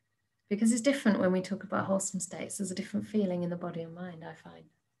 Because it's different when we talk about wholesome states. There's a different feeling in the body and mind, I find.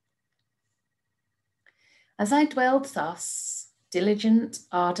 As I dwelled thus, diligent,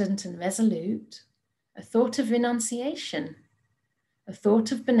 ardent, and resolute, a thought of renunciation, a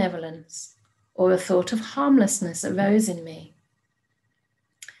thought of benevolence, or a thought of harmlessness arose in me,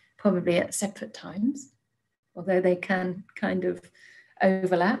 probably at separate times, although they can kind of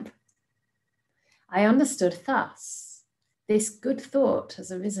overlap. I understood thus, this good thought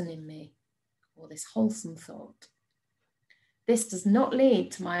has arisen in me, or this wholesome thought. This does not lead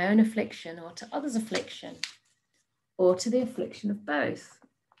to my own affliction or to others' affliction, or to the affliction of both.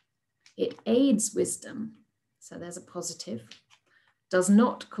 It aids wisdom, so there's a positive, does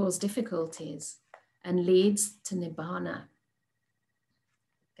not cause difficulties, and leads to nibbana.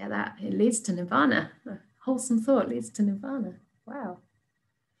 Get that? It leads to nibbana. A wholesome thought leads to nibbana. Wow.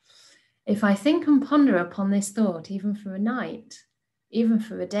 If I think and ponder upon this thought, even for a night, even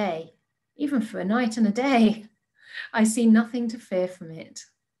for a day, even for a night and a day, I see nothing to fear from it.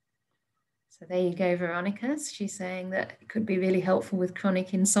 So there you go, Veronica. She's saying that it could be really helpful with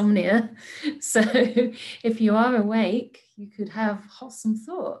chronic insomnia. So if you are awake, you could have wholesome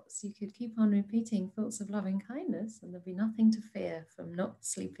thoughts. You could keep on repeating thoughts of loving kindness, and there'll be nothing to fear from not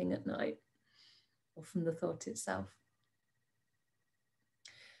sleeping at night or from the thought itself.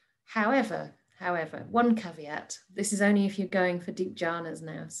 However, one caveat, this is only if you're going for deep jhanas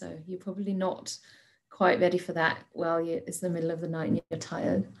now, so you're probably not quite ready for that while it's the middle of the night and you're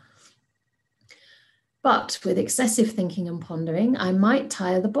tired. But with excessive thinking and pondering, I might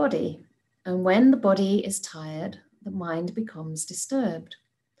tire the body. And when the body is tired, the mind becomes disturbed.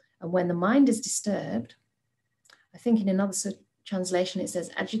 And when the mind is disturbed, I think in another translation it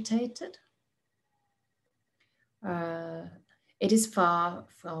says agitated. It is far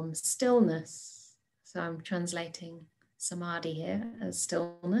from stillness. So I'm translating samadhi here as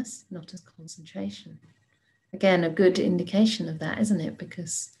stillness, not as concentration. Again, a good indication of that, isn't it?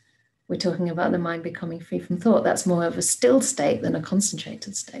 Because we're talking about the mind becoming free from thought. That's more of a still state than a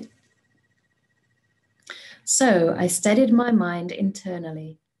concentrated state. So I steadied my mind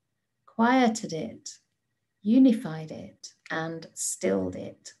internally, quieted it, unified it, and stilled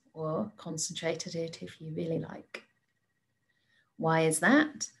it, or concentrated it if you really like. Why is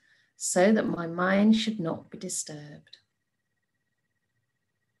that? So that my mind should not be disturbed.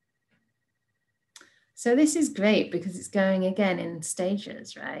 So this is great because it's going again in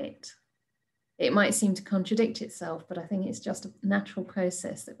stages, right? It might seem to contradict itself, but I think it's just a natural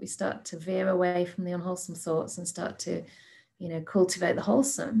process that we start to veer away from the unwholesome thoughts and start to, cultivate the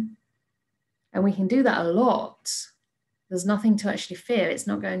wholesome. And we can do that a lot. There's nothing to actually fear. It's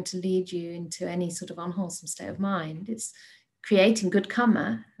not going to lead you into any sort of unwholesome state of mind. It's creating good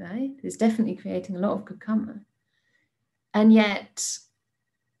karma, right? It's definitely creating a lot of good karma. And yet,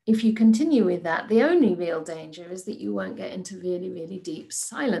 if you continue with that, the only real danger is that you won't get into really, really deep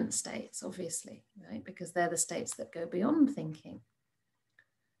silent states, obviously, right? Because they're the states that go beyond thinking.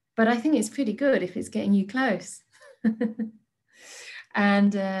 But I think it's pretty good if it's getting you close.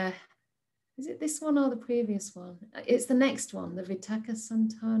 And is it this one or the previous one? It's the next one, the Vitakka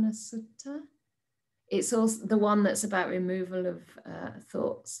Santana Sutta. it's also the one that's about removal of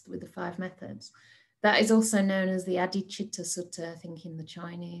thoughts with the 5 methods. That is also known as the Adicitta Sutta, I think in the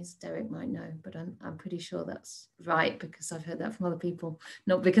Chinese. Derek might know, but I'm pretty sure that's right because I've heard that from other people,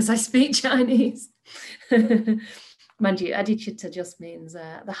 not because I speak Chinese. Mind you, Adicitta just means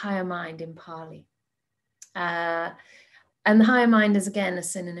the higher mind in Pali. And the higher mind is again a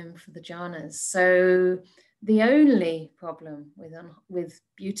synonym for the jhanas. So the only problem with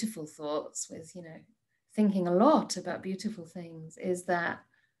beautiful thoughts, with, you know, thinking a lot about beautiful things, is that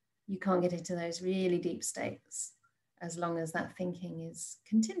you can't get into those really deep states as long as that thinking is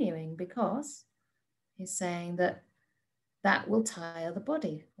continuing, because he's saying that that will tire the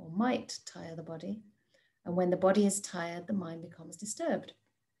body, or might tire the body. And when the body is tired, the mind becomes disturbed.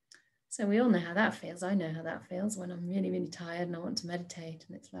 So we all know how that feels. I know how that feels when I'm really, really tired and I want to meditate.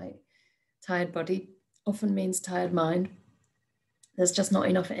 And it's like, tired body often means tired mind. There's just not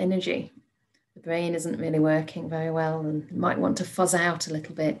enough energy. The brain isn't really working very well, and you might want to fuzz out a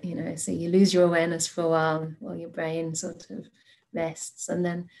little bit, you know, so you lose your awareness for a while your brain sort of rests. And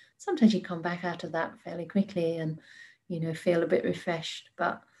then sometimes you come back out of that fairly quickly and, you know, feel a bit refreshed.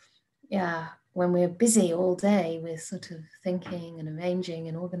 But yeah, when we're busy all day with sort of thinking and arranging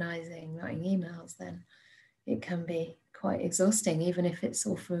and organizing, writing emails, then it can be quite exhausting, even if it's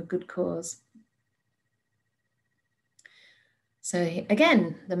all for a good cause. So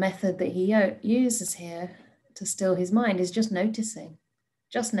again, the method that he uses here to still his mind is just noticing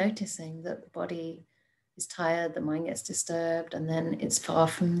that the body is tired, the mind gets disturbed, and then it's far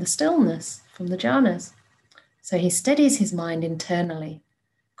from the stillness, from the jhanas. So he steadies his mind internally,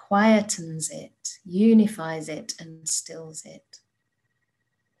 quietens it, unifies it, and stills it.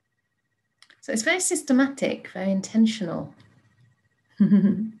 So it's very systematic, very intentional.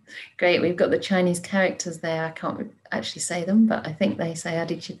 Great, we've got the Chinese characters there. I can't actually say them, but I think they say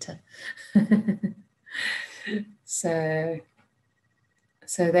Adicitta. So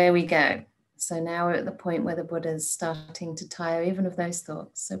there we go. So now we're at the point where the Buddha's starting to tire even of those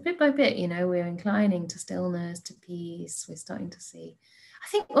thoughts. So bit by bit, you know, we're inclining to stillness, to peace. We're starting to see. I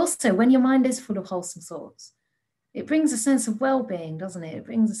think also when your mind is full of wholesome thoughts, it brings a sense of well-being, doesn't it? It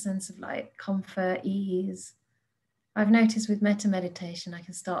brings a sense of like comfort, ease. I've noticed with metta meditation, I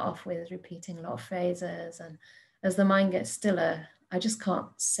can start off with repeating a lot of phrases, and as the mind gets stiller, I just can't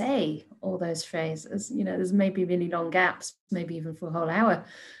say all those phrases. You know, there's maybe really long gaps, maybe even for a whole hour.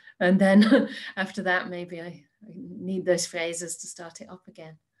 And then after that, maybe I need those phrases to start it up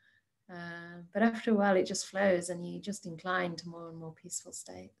again. But after a while, it just flows and you just incline to more and more peaceful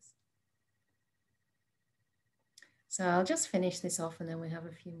states. So I'll just finish this off and then we have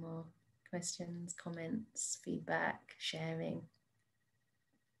a few more questions, comments, feedback, sharing.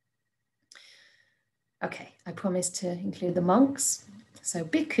 Okay, I promised to include the monks. So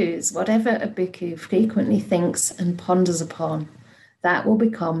bhikkhus, whatever a bhikkhu frequently thinks and ponders upon, that will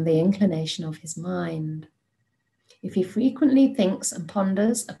become the inclination of his mind. If he frequently thinks and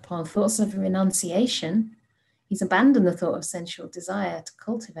ponders upon thoughts of renunciation, he's abandoned the thought of sensual desire to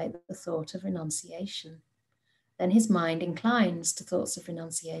cultivate the thought of renunciation. Then his mind inclines to thoughts of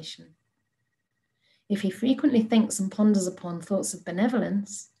renunciation. If he frequently thinks and ponders upon thoughts of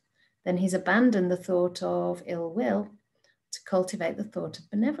benevolence, then he's abandoned the thought of ill will to cultivate the thought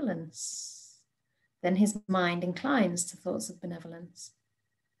of benevolence. Then his mind inclines to thoughts of benevolence.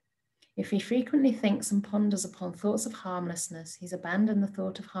 If he frequently thinks and ponders upon thoughts of harmlessness, he's abandoned the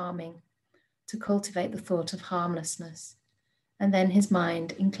thought of harming to cultivate the thought of harmlessness. And then his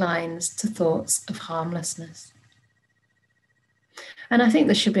mind inclines to thoughts of harmlessness. And I think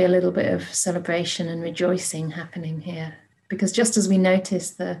there should be a little bit of celebration and rejoicing happening here, because just as we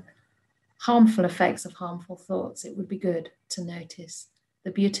notice the harmful effects of harmful thoughts, it would be good to notice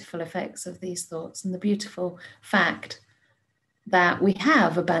the beautiful effects of these thoughts and the beautiful fact that we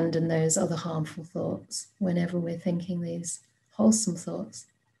have abandoned those other harmful thoughts whenever we're thinking these wholesome thoughts.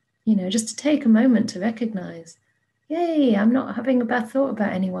 You know, just to take a moment to recognize, yay, I'm not having a bad thought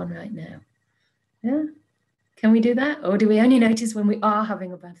about anyone right now. Yeah. Can we do that? Or do we only notice when we are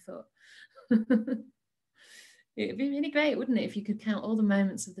having a bad thought? It'd be really great, wouldn't it, if you could count all the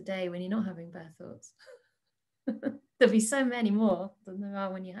moments of the day when you're not having bad thoughts. There'd be so many more than there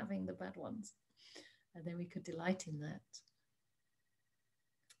are when you're having the bad ones. And then we could delight in that.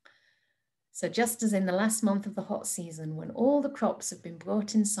 So just as in the last month of the hot season, when all the crops have been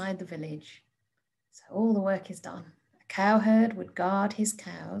brought inside the village, so all the work is done, a cowherd would guard his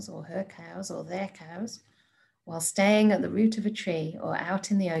cows or her cows or their cows while staying at the root of a tree or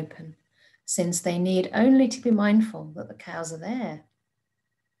out in the open, since they need only to be mindful that the cows are there.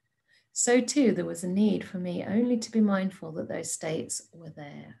 So too, there was a need for me only to be mindful that those states were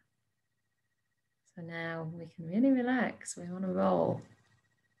there. So now we can really relax. We want to roll.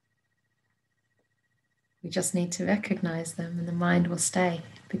 We just need to recognize them and the mind will stay,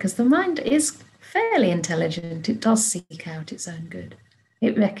 because the mind is fairly intelligent. It does seek out its own good.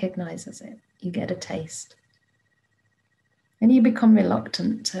 It recognizes it. You get a taste. And you become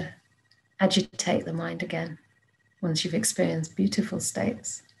reluctant to agitate the mind again once you've experienced beautiful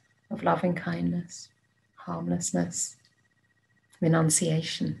states of loving kindness, harmlessness,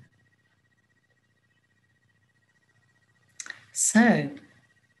 renunciation. So,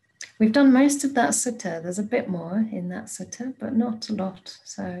 we've done most of that sutta. There's a bit more in that sutta, but not a lot.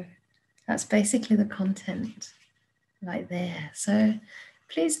 So that's basically the content right there. So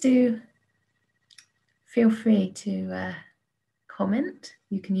please do feel free to comment.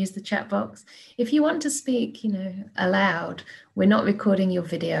 You can use the chat box. If you want to speak, aloud, we're not recording your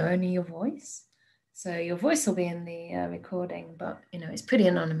video, only your voice. So your voice will be in the recording, but it's pretty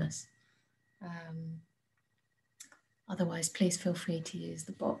anonymous. Otherwise, please feel free to use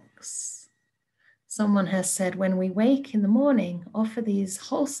the box. Someone has said, when we wake in the morning, offer these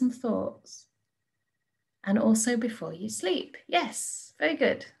wholesome thoughts, and also before you sleep. Yes, very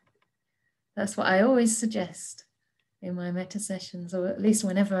good. That's what I always suggest in my metta sessions, or at least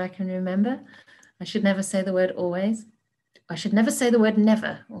whenever I can remember. I should never say the word always. I should never say the word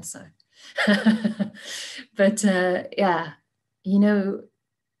never also. But yeah,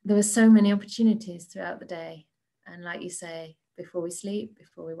 there are so many opportunities throughout the day. And like you say, before we sleep,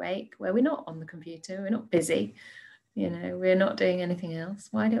 before we wake, where we're not on the computer, we're not busy, we're not doing anything else.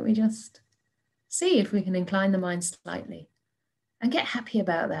 Why don't we just see if we can incline the mind slightly and get happy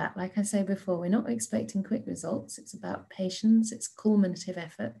about that? Like I say before, we're not expecting quick results. It's about patience. It's cumulative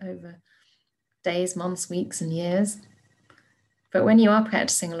effort over days, months, weeks, and years. But when you are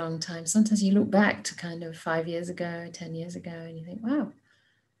practicing a long time, sometimes you look back to kind of 5 years ago, 10 years ago, and you think, wow,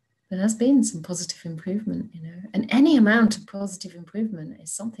 there has been some positive improvement, and any amount of positive improvement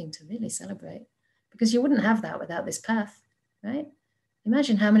is something to really celebrate, because you wouldn't have that without this path, right?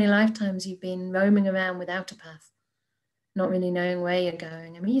 Imagine how many lifetimes you've been roaming around without a path, not really knowing where you're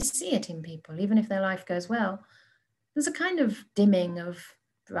going. I mean, you see it in people, even if their life goes well, there's a kind of dimming of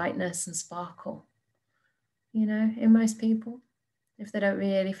brightness and sparkle, in most people, if they don't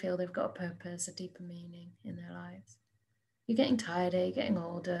really feel they've got a purpose, a deeper meaning in their lives. You're getting tired, you're getting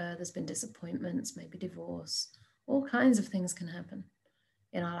older, there's been disappointments, maybe divorce, all kinds of things can happen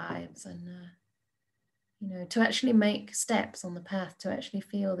in our lives. And, to actually make steps on the path, to actually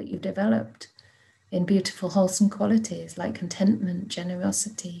feel that you've developed in beautiful, wholesome qualities like contentment,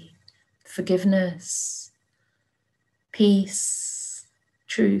 generosity, forgiveness, peace,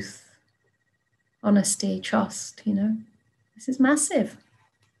 truth, honesty, trust, this is massive.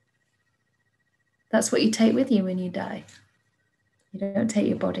 That's what you take with you when you die. You don't take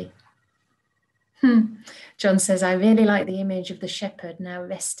your body. John says, I really like the image of the shepherd now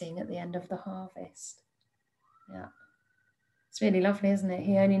resting at the end of the harvest. Yeah. It's really lovely, isn't it?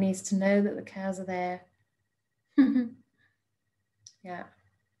 He only needs to know that the cows are there. Yeah.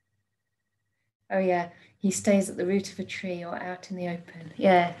 Oh yeah, he stays at the root of a tree or out in the open.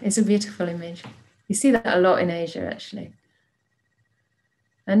 Yeah, it's a beautiful image. You see that a lot in Asia, actually.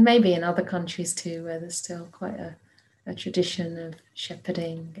 And maybe in other countries too, where there's still quite a tradition of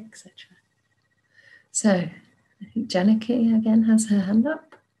shepherding, etc. So I think Janaki again has her hand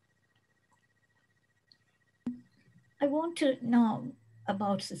up. I want to know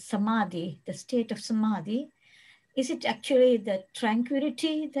about samadhi, the state of samadhi. Is it actually the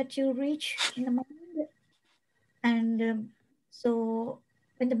tranquility that you reach in the mind? And so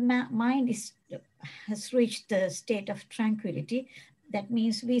when the mind has reached the state of tranquility, that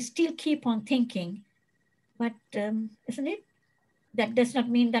means we still keep on thinking. But isn't it? That does not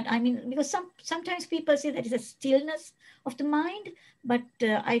mean that, because sometimes people say that it's a stillness of the mind, but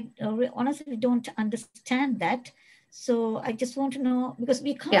I honestly don't understand that. So I just want to know, because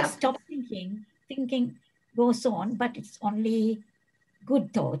we can't stop thinking. Thinking goes on, but it's only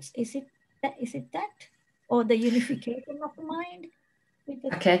good thoughts. Is it that? Or the unification of the mind?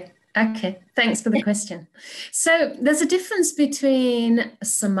 Okay. Thanks for the question. So there's a difference between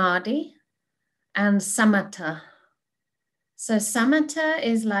samadhi and samatha. So samatha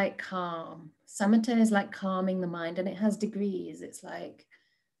is like calm. Samatha is like calming the mind, and it has degrees. It's like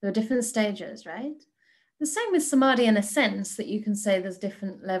there are different stages, right? The same with samadhi in a sense that you can say there's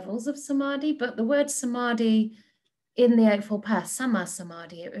different levels of samadhi, but the word samadhi in the Eightfold Path, sama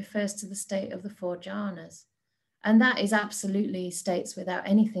samadhi, it refers to the state of the 4 jhanas. And that is absolutely states without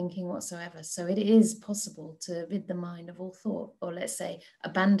any thinking whatsoever. So it is possible to rid the mind of all thought, or let's say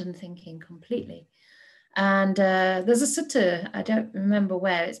abandon thinking completely. And there's a sutta, I don't remember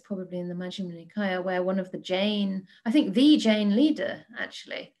where, it's probably in the Majjhima Nikaya, where one of the Jain, I think the Jain leader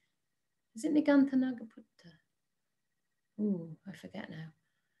actually, is it Nigantha Nagaputta? Ooh, I forget now.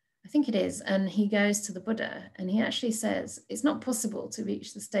 I think it is. And he goes to the Buddha and he actually says, it's not possible to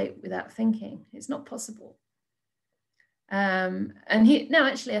reach the state without thinking. It's not possible. And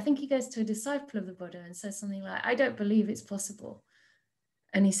actually, I think he goes to a disciple of the Buddha and says something like, I don't believe it's possible.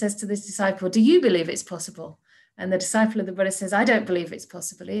 And he says to this disciple, do you believe it's possible? And the disciple of the Buddha says, I don't believe it's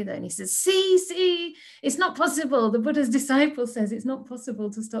possible either. And he says, see, it's not possible. The Buddha's disciple says it's not possible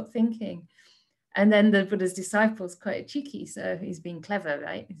to stop thinking. And then the Buddha's disciple is quite cheeky. So he's being clever,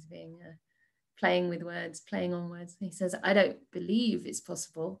 right? He's being playing with words, playing on words. And he says, I don't believe it's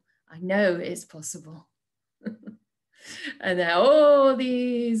possible. I know it's possible. And they're all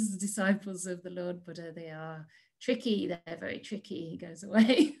these disciples of the Lord Buddha. They are tricky. They're very tricky. He goes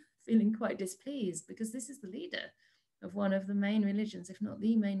away feeling quite displeased because this is the leader of one of the main religions, if not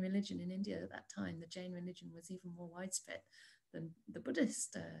the main religion in India at that time. The Jain religion was even more widespread than the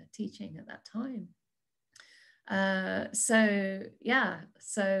Buddhist teaching at that time. So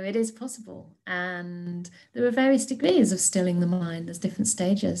it is possible. And there are various degrees of stilling the mind. There's different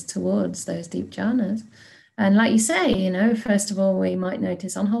stages towards those deep jhanas. And like you say, first of all, we might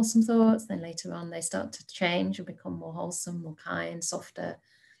notice unwholesome thoughts, then later on they start to change or become more wholesome, more kind, softer,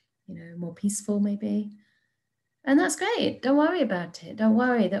 more peaceful maybe. And that's great. Don't worry about it. Don't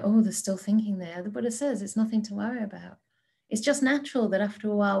worry that, there's still thinking there. The Buddha says it's nothing to worry about. It's just natural that after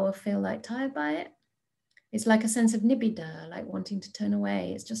a while we'll feel like tired by it. It's like a sense of nibbida, like wanting to turn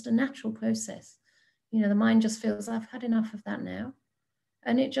away. It's just a natural process. The mind just feels, I've had enough of that now.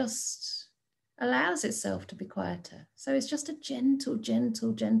 And it just allows itself to be quieter. So it's just a gentle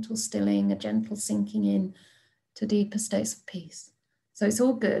stilling, a gentle sinking in to deeper states of peace. So it's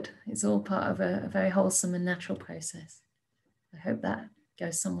all good. It's all part of a very wholesome and natural process. I hope that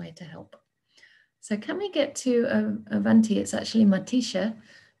goes some way to help. So can we get to Avanti? It's actually Matisha,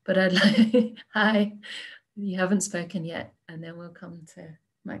 but I'd like, hi, you haven't spoken yet, and then we'll come to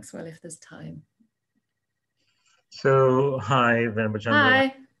Maxwell if there's time. So, hi, Venerable.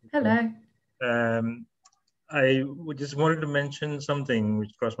 Hi, hello. I just wanted to mention something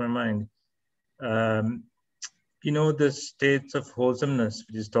which crossed my mind. The states of wholesomeness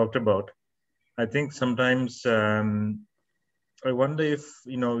which is talked about. I think sometimes I wonder if,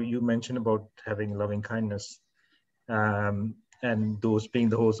 you mentioned about having loving kindness and those being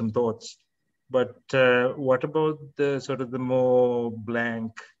the wholesome thoughts. But what about the sort of the more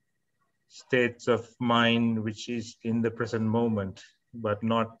blank states of mind, which is in the present moment, but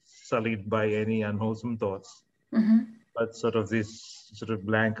not sullied by any unwholesome thoughts, but sort of this sort of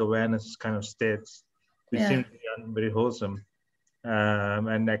blank awareness kind of states, which seem to be very wholesome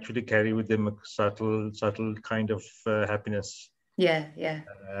and actually carry with them a subtle kind of happiness. Yeah.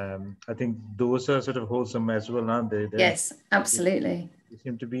 I think those are sort of wholesome as well, aren't they? Yes, absolutely. They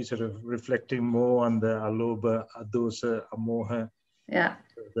seem to be sort of reflecting more on the alobha, adosa, amoha. Yeah.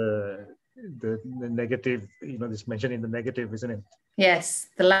 The negative, this mentioned in the negative, isn't it? Yes,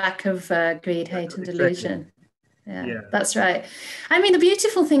 the lack of greed, hate, and delusion. Exactly. Yeah, that's right. I mean, the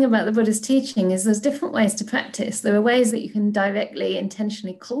beautiful thing about the Buddha's teaching is there's different ways to practice. There are ways that you can directly,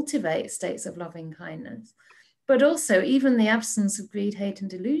 intentionally cultivate states of loving kindness. But also, even the absence of greed, hate, and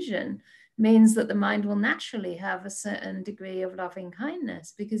delusion means that the mind will naturally have a certain degree of loving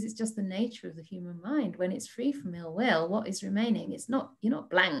kindness because it's just the nature of the human mind. When it's free from ill will, what is remaining? You're not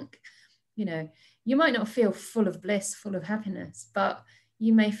blank. You might not feel full of bliss, full of happiness, but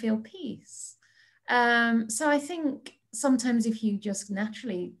you may feel peace. So I think sometimes if you just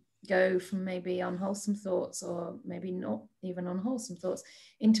naturally go from maybe unwholesome thoughts or maybe not even unwholesome thoughts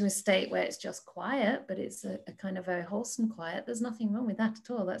into a state where it's just quiet, but it's a kind of very wholesome quiet, there's nothing wrong with that at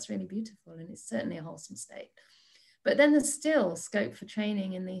all. That's really beautiful. And it's certainly a wholesome state. But then there's still scope for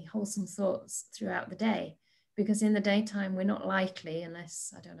training in the wholesome thoughts throughout the day. Because in the daytime, we're not likely,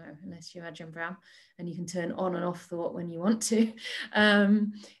 unless you're Ajahn Brahm and you can turn on and off thought when you want to,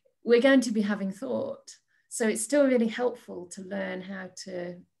 we're going to be having thought. So it's still really helpful to learn how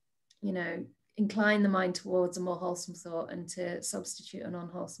to, incline the mind towards a more wholesome thought and to substitute an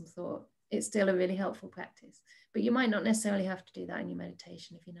unwholesome thought. It's still a really helpful practice. But you might not necessarily have to do that in your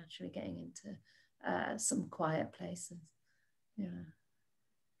meditation if you're naturally getting into some quiet places. Yeah.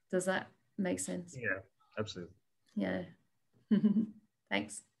 Does that make sense? Yeah. Absolutely. Yeah.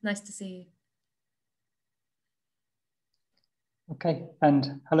 Thanks. Nice to see you. Okay.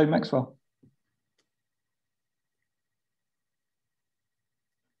 And hello, Maxwell.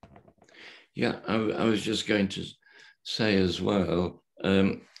 Yeah, I was just going to say as well,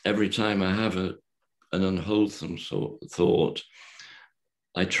 every time I have an unwholesome thought,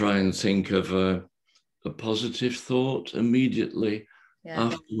 I try and think of a positive thought immediately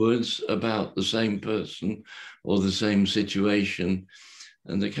afterwards about the same person or the same situation.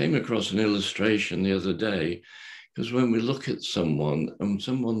 And I came across an illustration the other day, because when we look at someone, and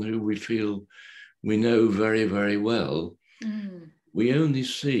someone who we feel we know very, very well, we only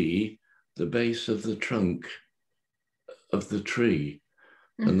see the base of the trunk of the tree,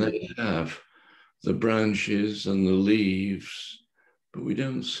 and they have the branches and the leaves, but we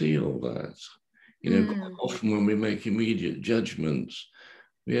don't see all that. You know, quite often when we make immediate judgments,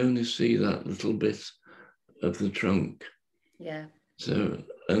 we only see that little bit of the trunk. Yeah. So,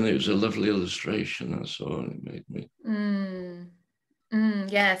 and it was a lovely illustration I saw, and it made me.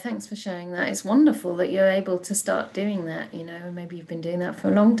 Yeah, thanks for sharing that. It's wonderful that you're able to start doing that. You know, maybe you've been doing that for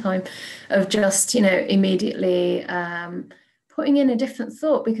a long time, of just, you know, immediately putting in a different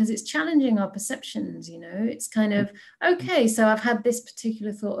thought, because it's challenging our perceptions. You know, it's kind of, okay, so I've had this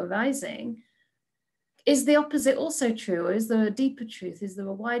particular thought arising. Is the opposite also true, or is there a deeper truth? Is there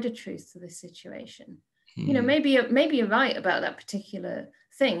a wider truth to this situation? You know, maybe you're right about that particular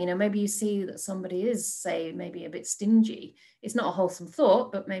thing. You know, maybe you see that somebody is, say, maybe a bit stingy. It's not a wholesome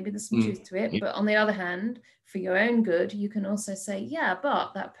thought, but maybe there's some truth to it. But on the other hand, for your own good, you can also say, yeah,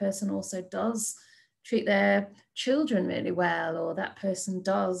 but that person also does treat their children really well, or that person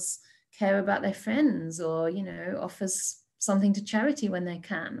does care about their friends, or, you know, offers something to charity when they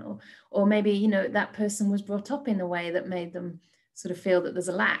can, or maybe, you know, that person was brought up in a way that made them sort of feel that there's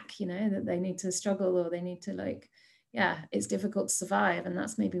a lack, you know, that they need to struggle, or they need to, like, yeah, it's difficult to survive, and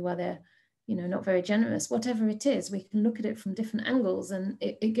that's maybe why they're, you know, not very generous. Whatever it is, we can look at it from different angles, and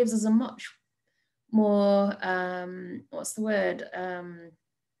it gives us a much more what's the word,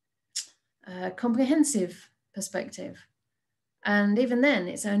 comprehensive perspective. And even then,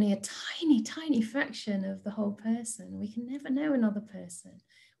 it's only a tiny, tiny fraction of the whole person. We can never know another person.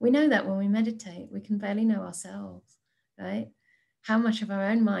 We know that when we meditate, we can barely know ourselves, right? How much of our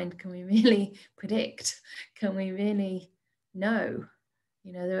own mind can we really predict? Can we really know?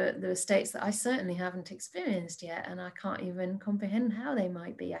 You know, there are states that I certainly haven't experienced yet, and I can't even comprehend how they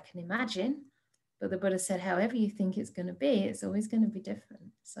might be. I can imagine, but the Buddha said, however you think it's going to be, it's always going to be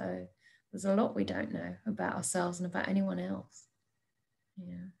different. So there's a lot we don't know about ourselves and about anyone else.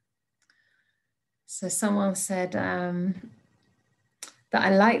 Yeah. So someone said that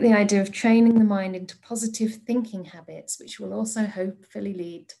I like the idea of training the mind into positive thinking habits, which will also hopefully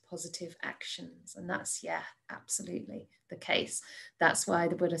lead to positive actions. And that's, yeah, absolutely the case. That's why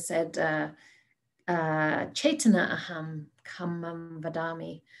the Buddha said, Chetana aham kammam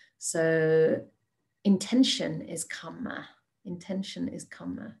vadami. So intention is kamma. Intention is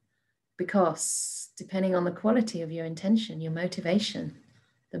kamma. Because depending on the quality of your intention, your motivation,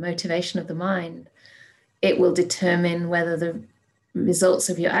 the motivation of the mind, it will determine whether the results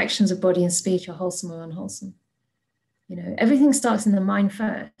of your actions of body and speech are wholesome or unwholesome. You know, everything starts in the mind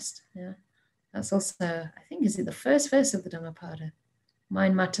first. Yeah, that's also, I think, is it the first verse of the Dhammapada?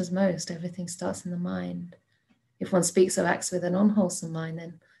 Mind matters most. Everything starts in the mind. If one speaks or acts with an unwholesome mind,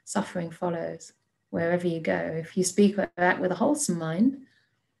 then suffering follows wherever you go. If you speak or act with a wholesome mind,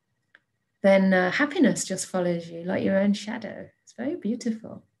 then happiness just follows you like your own shadow. It's very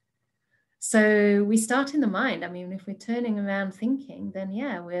beautiful. So we start in the mind. I mean, if we're turning around thinking, then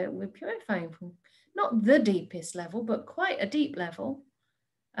yeah, we're purifying from not the deepest level, but quite a deep level.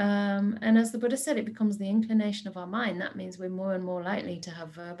 And as the Buddha said, it becomes the inclination of our mind. That means we're more and more likely to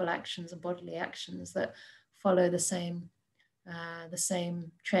have verbal actions and bodily actions that follow the same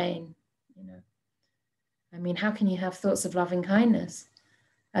train. You know, I mean, how can you have thoughts of loving kindness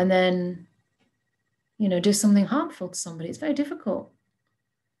and then, you know, do something harmful to somebody? It's very difficult.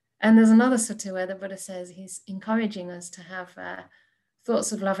 And there's another sutta where the Buddha says he's encouraging us to have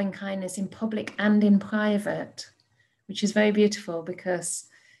thoughts of loving kindness in public and in private, which is very beautiful, because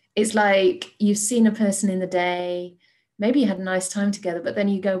it's like you've seen a person in the day, maybe you had a nice time together, but then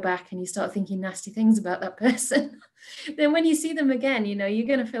you go back and you start thinking nasty things about that person. Then when you see them again, you know, you're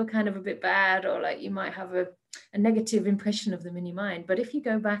going to feel kind of a bit bad, or like you might have a negative impression of them in your mind. But if you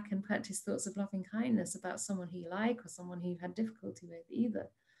go back and practice thoughts of loving kindness about someone who you like, or someone who you've had difficulty with either,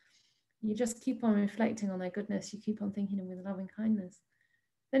 you just keep on reflecting on their goodness, you keep on thinking of them with loving kindness,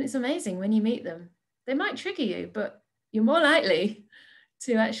 then it's amazing when you meet them. They might trigger you, but you're more likely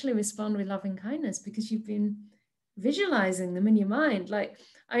to actually respond with loving kindness because you've been visualizing them in your mind. Like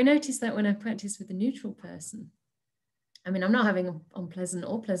I noticed that when I practice with a neutral person, I mean, I'm not having unpleasant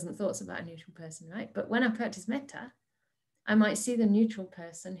or pleasant thoughts about a neutral person, right? But when I practice metta, I might see the neutral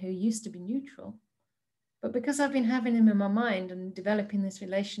person who used to be neutral, But because I've been having them in my mind and developing this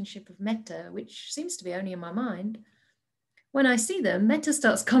relationship of metta, which seems to be only in my mind, when I see them, metta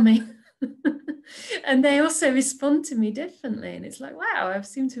starts coming. And they also respond to me differently. And it's like, wow, I've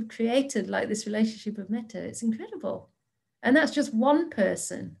seemed to have created like this relationship of metta. It's incredible. And that's just one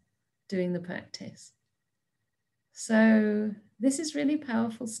person doing the practice. So this is really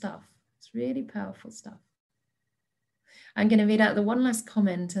powerful stuff. It's really powerful stuff. I'm going to read out the one last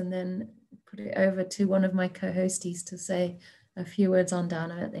comment and then put it over to one of my co-hosties to say a few words on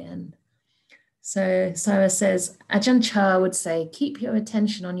Dana at the end. So Sarah says, Ajahn Chah would say, keep your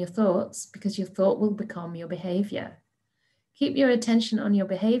attention on your thoughts because your thought will become your behavior. Keep your attention on your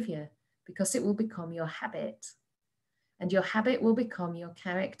behavior because it will become your habit. And your habit will become your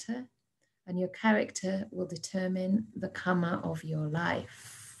character. And your character will determine the karma of your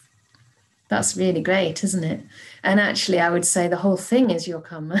life. That's really great, isn't it? And actually, I would say the whole thing is your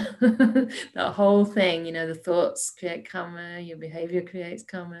karma. The whole thing, you know, the thoughts create karma, your behavior creates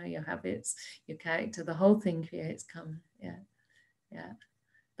karma, your habits, your character, the whole thing creates karma. Yeah, yeah.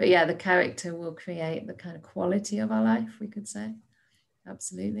 But yeah, the character will create the kind of quality of our life, we could say.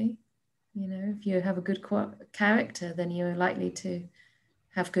 Absolutely. You know, if you have a good character, then you're likely to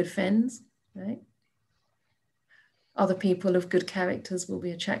have good friends, right? Other people of good characters will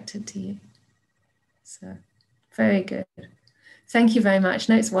be attracted to you. So, very good. Thank you very much.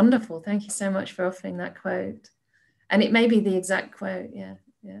 No, it's wonderful. Thank you so much for offering that quote. And it may be the exact quote. Yeah,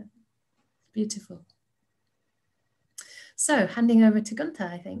 yeah. Beautiful. So, handing over to Gunther,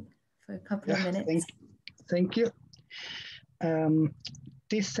 I think, for a couple of minutes. Thank you.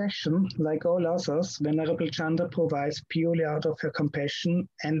 This session, like all others, Venerable Chanda provides purely out of her compassion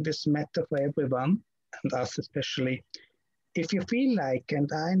and with metta for everyone, and us especially. If you feel like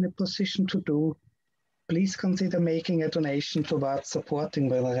and are in a position to do, please consider making a donation towards supporting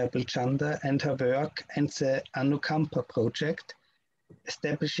Venerable Chanda and her work and the Anukampa project,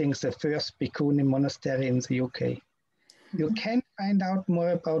 establishing the first Bhikkhuni monastery in the UK. You can find out more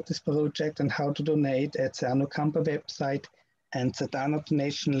about this project and how to donate at the Anukampa website and the Dana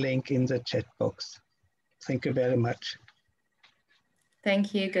donation link in the chat box. Thank you very much.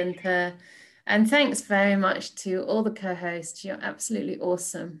 Thank you, Gunther. And thanks very much to all the co-hosts. You're absolutely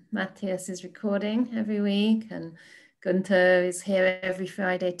awesome. Matthias is recording every week and Gunther is here every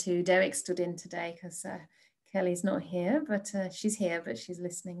Friday too. Derek stood in today because Kelly's not here, but she's here, but she's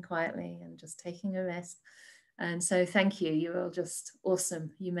listening quietly and just taking a rest. And so thank you. You're all just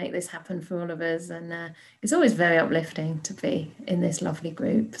awesome. You make this happen for all of us. And it's always very uplifting to be in this lovely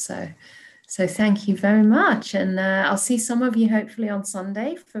group. So thank you very much. And I'll see some of you hopefully on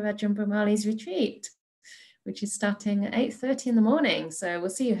Sunday for Ajahn Brahmali's retreat, which is starting at 8:30 in the morning. So we'll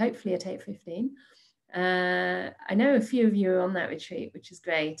see you hopefully at 8:15. I know a few of you are on that retreat, which is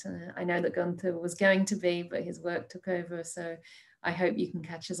great. I know that Gunther was going to be, but his work took over. So I hope you can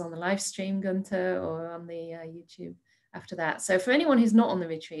catch us on the live stream, Gunther, or on the YouTube after that. So for anyone who's not on the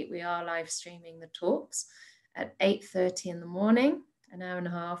retreat, we are live streaming the talks at 8:30 in the morning, an hour and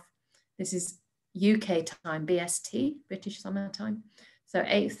a half. This is UK time, BST, British Summer Time. So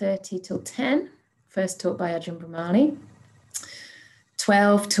 8:30 till 10, first talk by Ajahn Brahmali.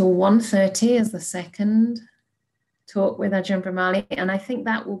 12 till 1:30 is the second talk with Ajahn Brahmali. And I think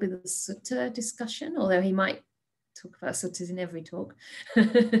that will be the Sutta discussion, although he might talk about suttas in every talk.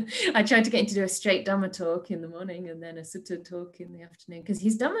 I tried to get him to do a straight Dhamma talk in the morning and then a Sutta talk in the afternoon, because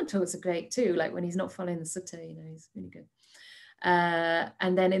his Dhamma talks are great too. Like when he's not following the Sutta, you know, he's really good.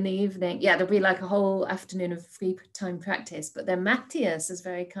 And then in the evening, yeah, there'll be like a whole afternoon of free time practice. But then Matthias has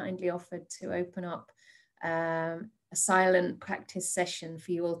very kindly offered to open up a silent practice session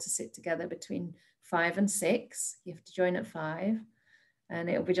for you all to sit together between 5 and 6. You have to join at 5 and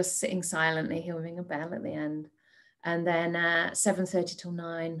it'll be just sitting silently. He'll ring a bell at the end. And then 7:30 till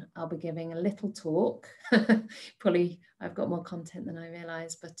 9, I'll be giving a little talk. Probably I've got more content than I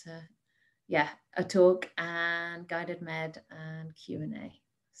realized, but yeah, a talk and guided med and Q&A.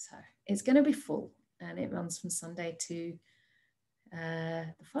 So it's going to be full and it runs from Sunday to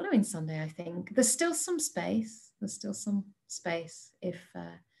the following Sunday, I think. There's still some space. If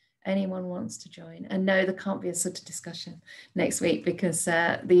anyone wants to join. And no, there can't be a Sutta discussion next week because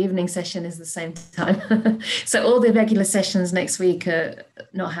the evening session is the same time. So all the regular sessions next week are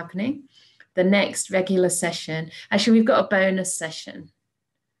not happening. The next regular session, actually we've got a bonus session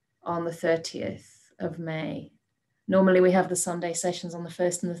on the 30th of May. Normally we have the Sunday sessions on the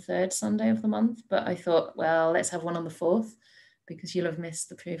 1st and the 3rd Sunday of the month, but I thought, well, let's have one on the 4th because you'll have missed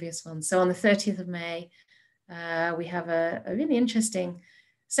the previous one. So on the 30th of May, we have a really interesting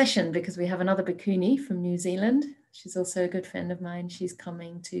session because we have another bhikkhuni from New Zealand. She's also a good friend of mine. She's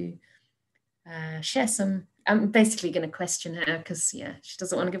coming to share some. I'm basically going to question her because, yeah, she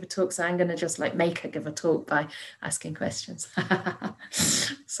doesn't want to give a talk. So I'm going to just like make her give a talk by asking questions.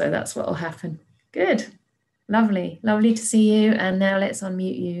 So that's what will happen. Good. Lovely. Lovely to see you. And now let's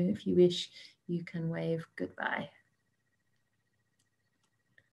unmute you. If you wish, you can wave goodbye.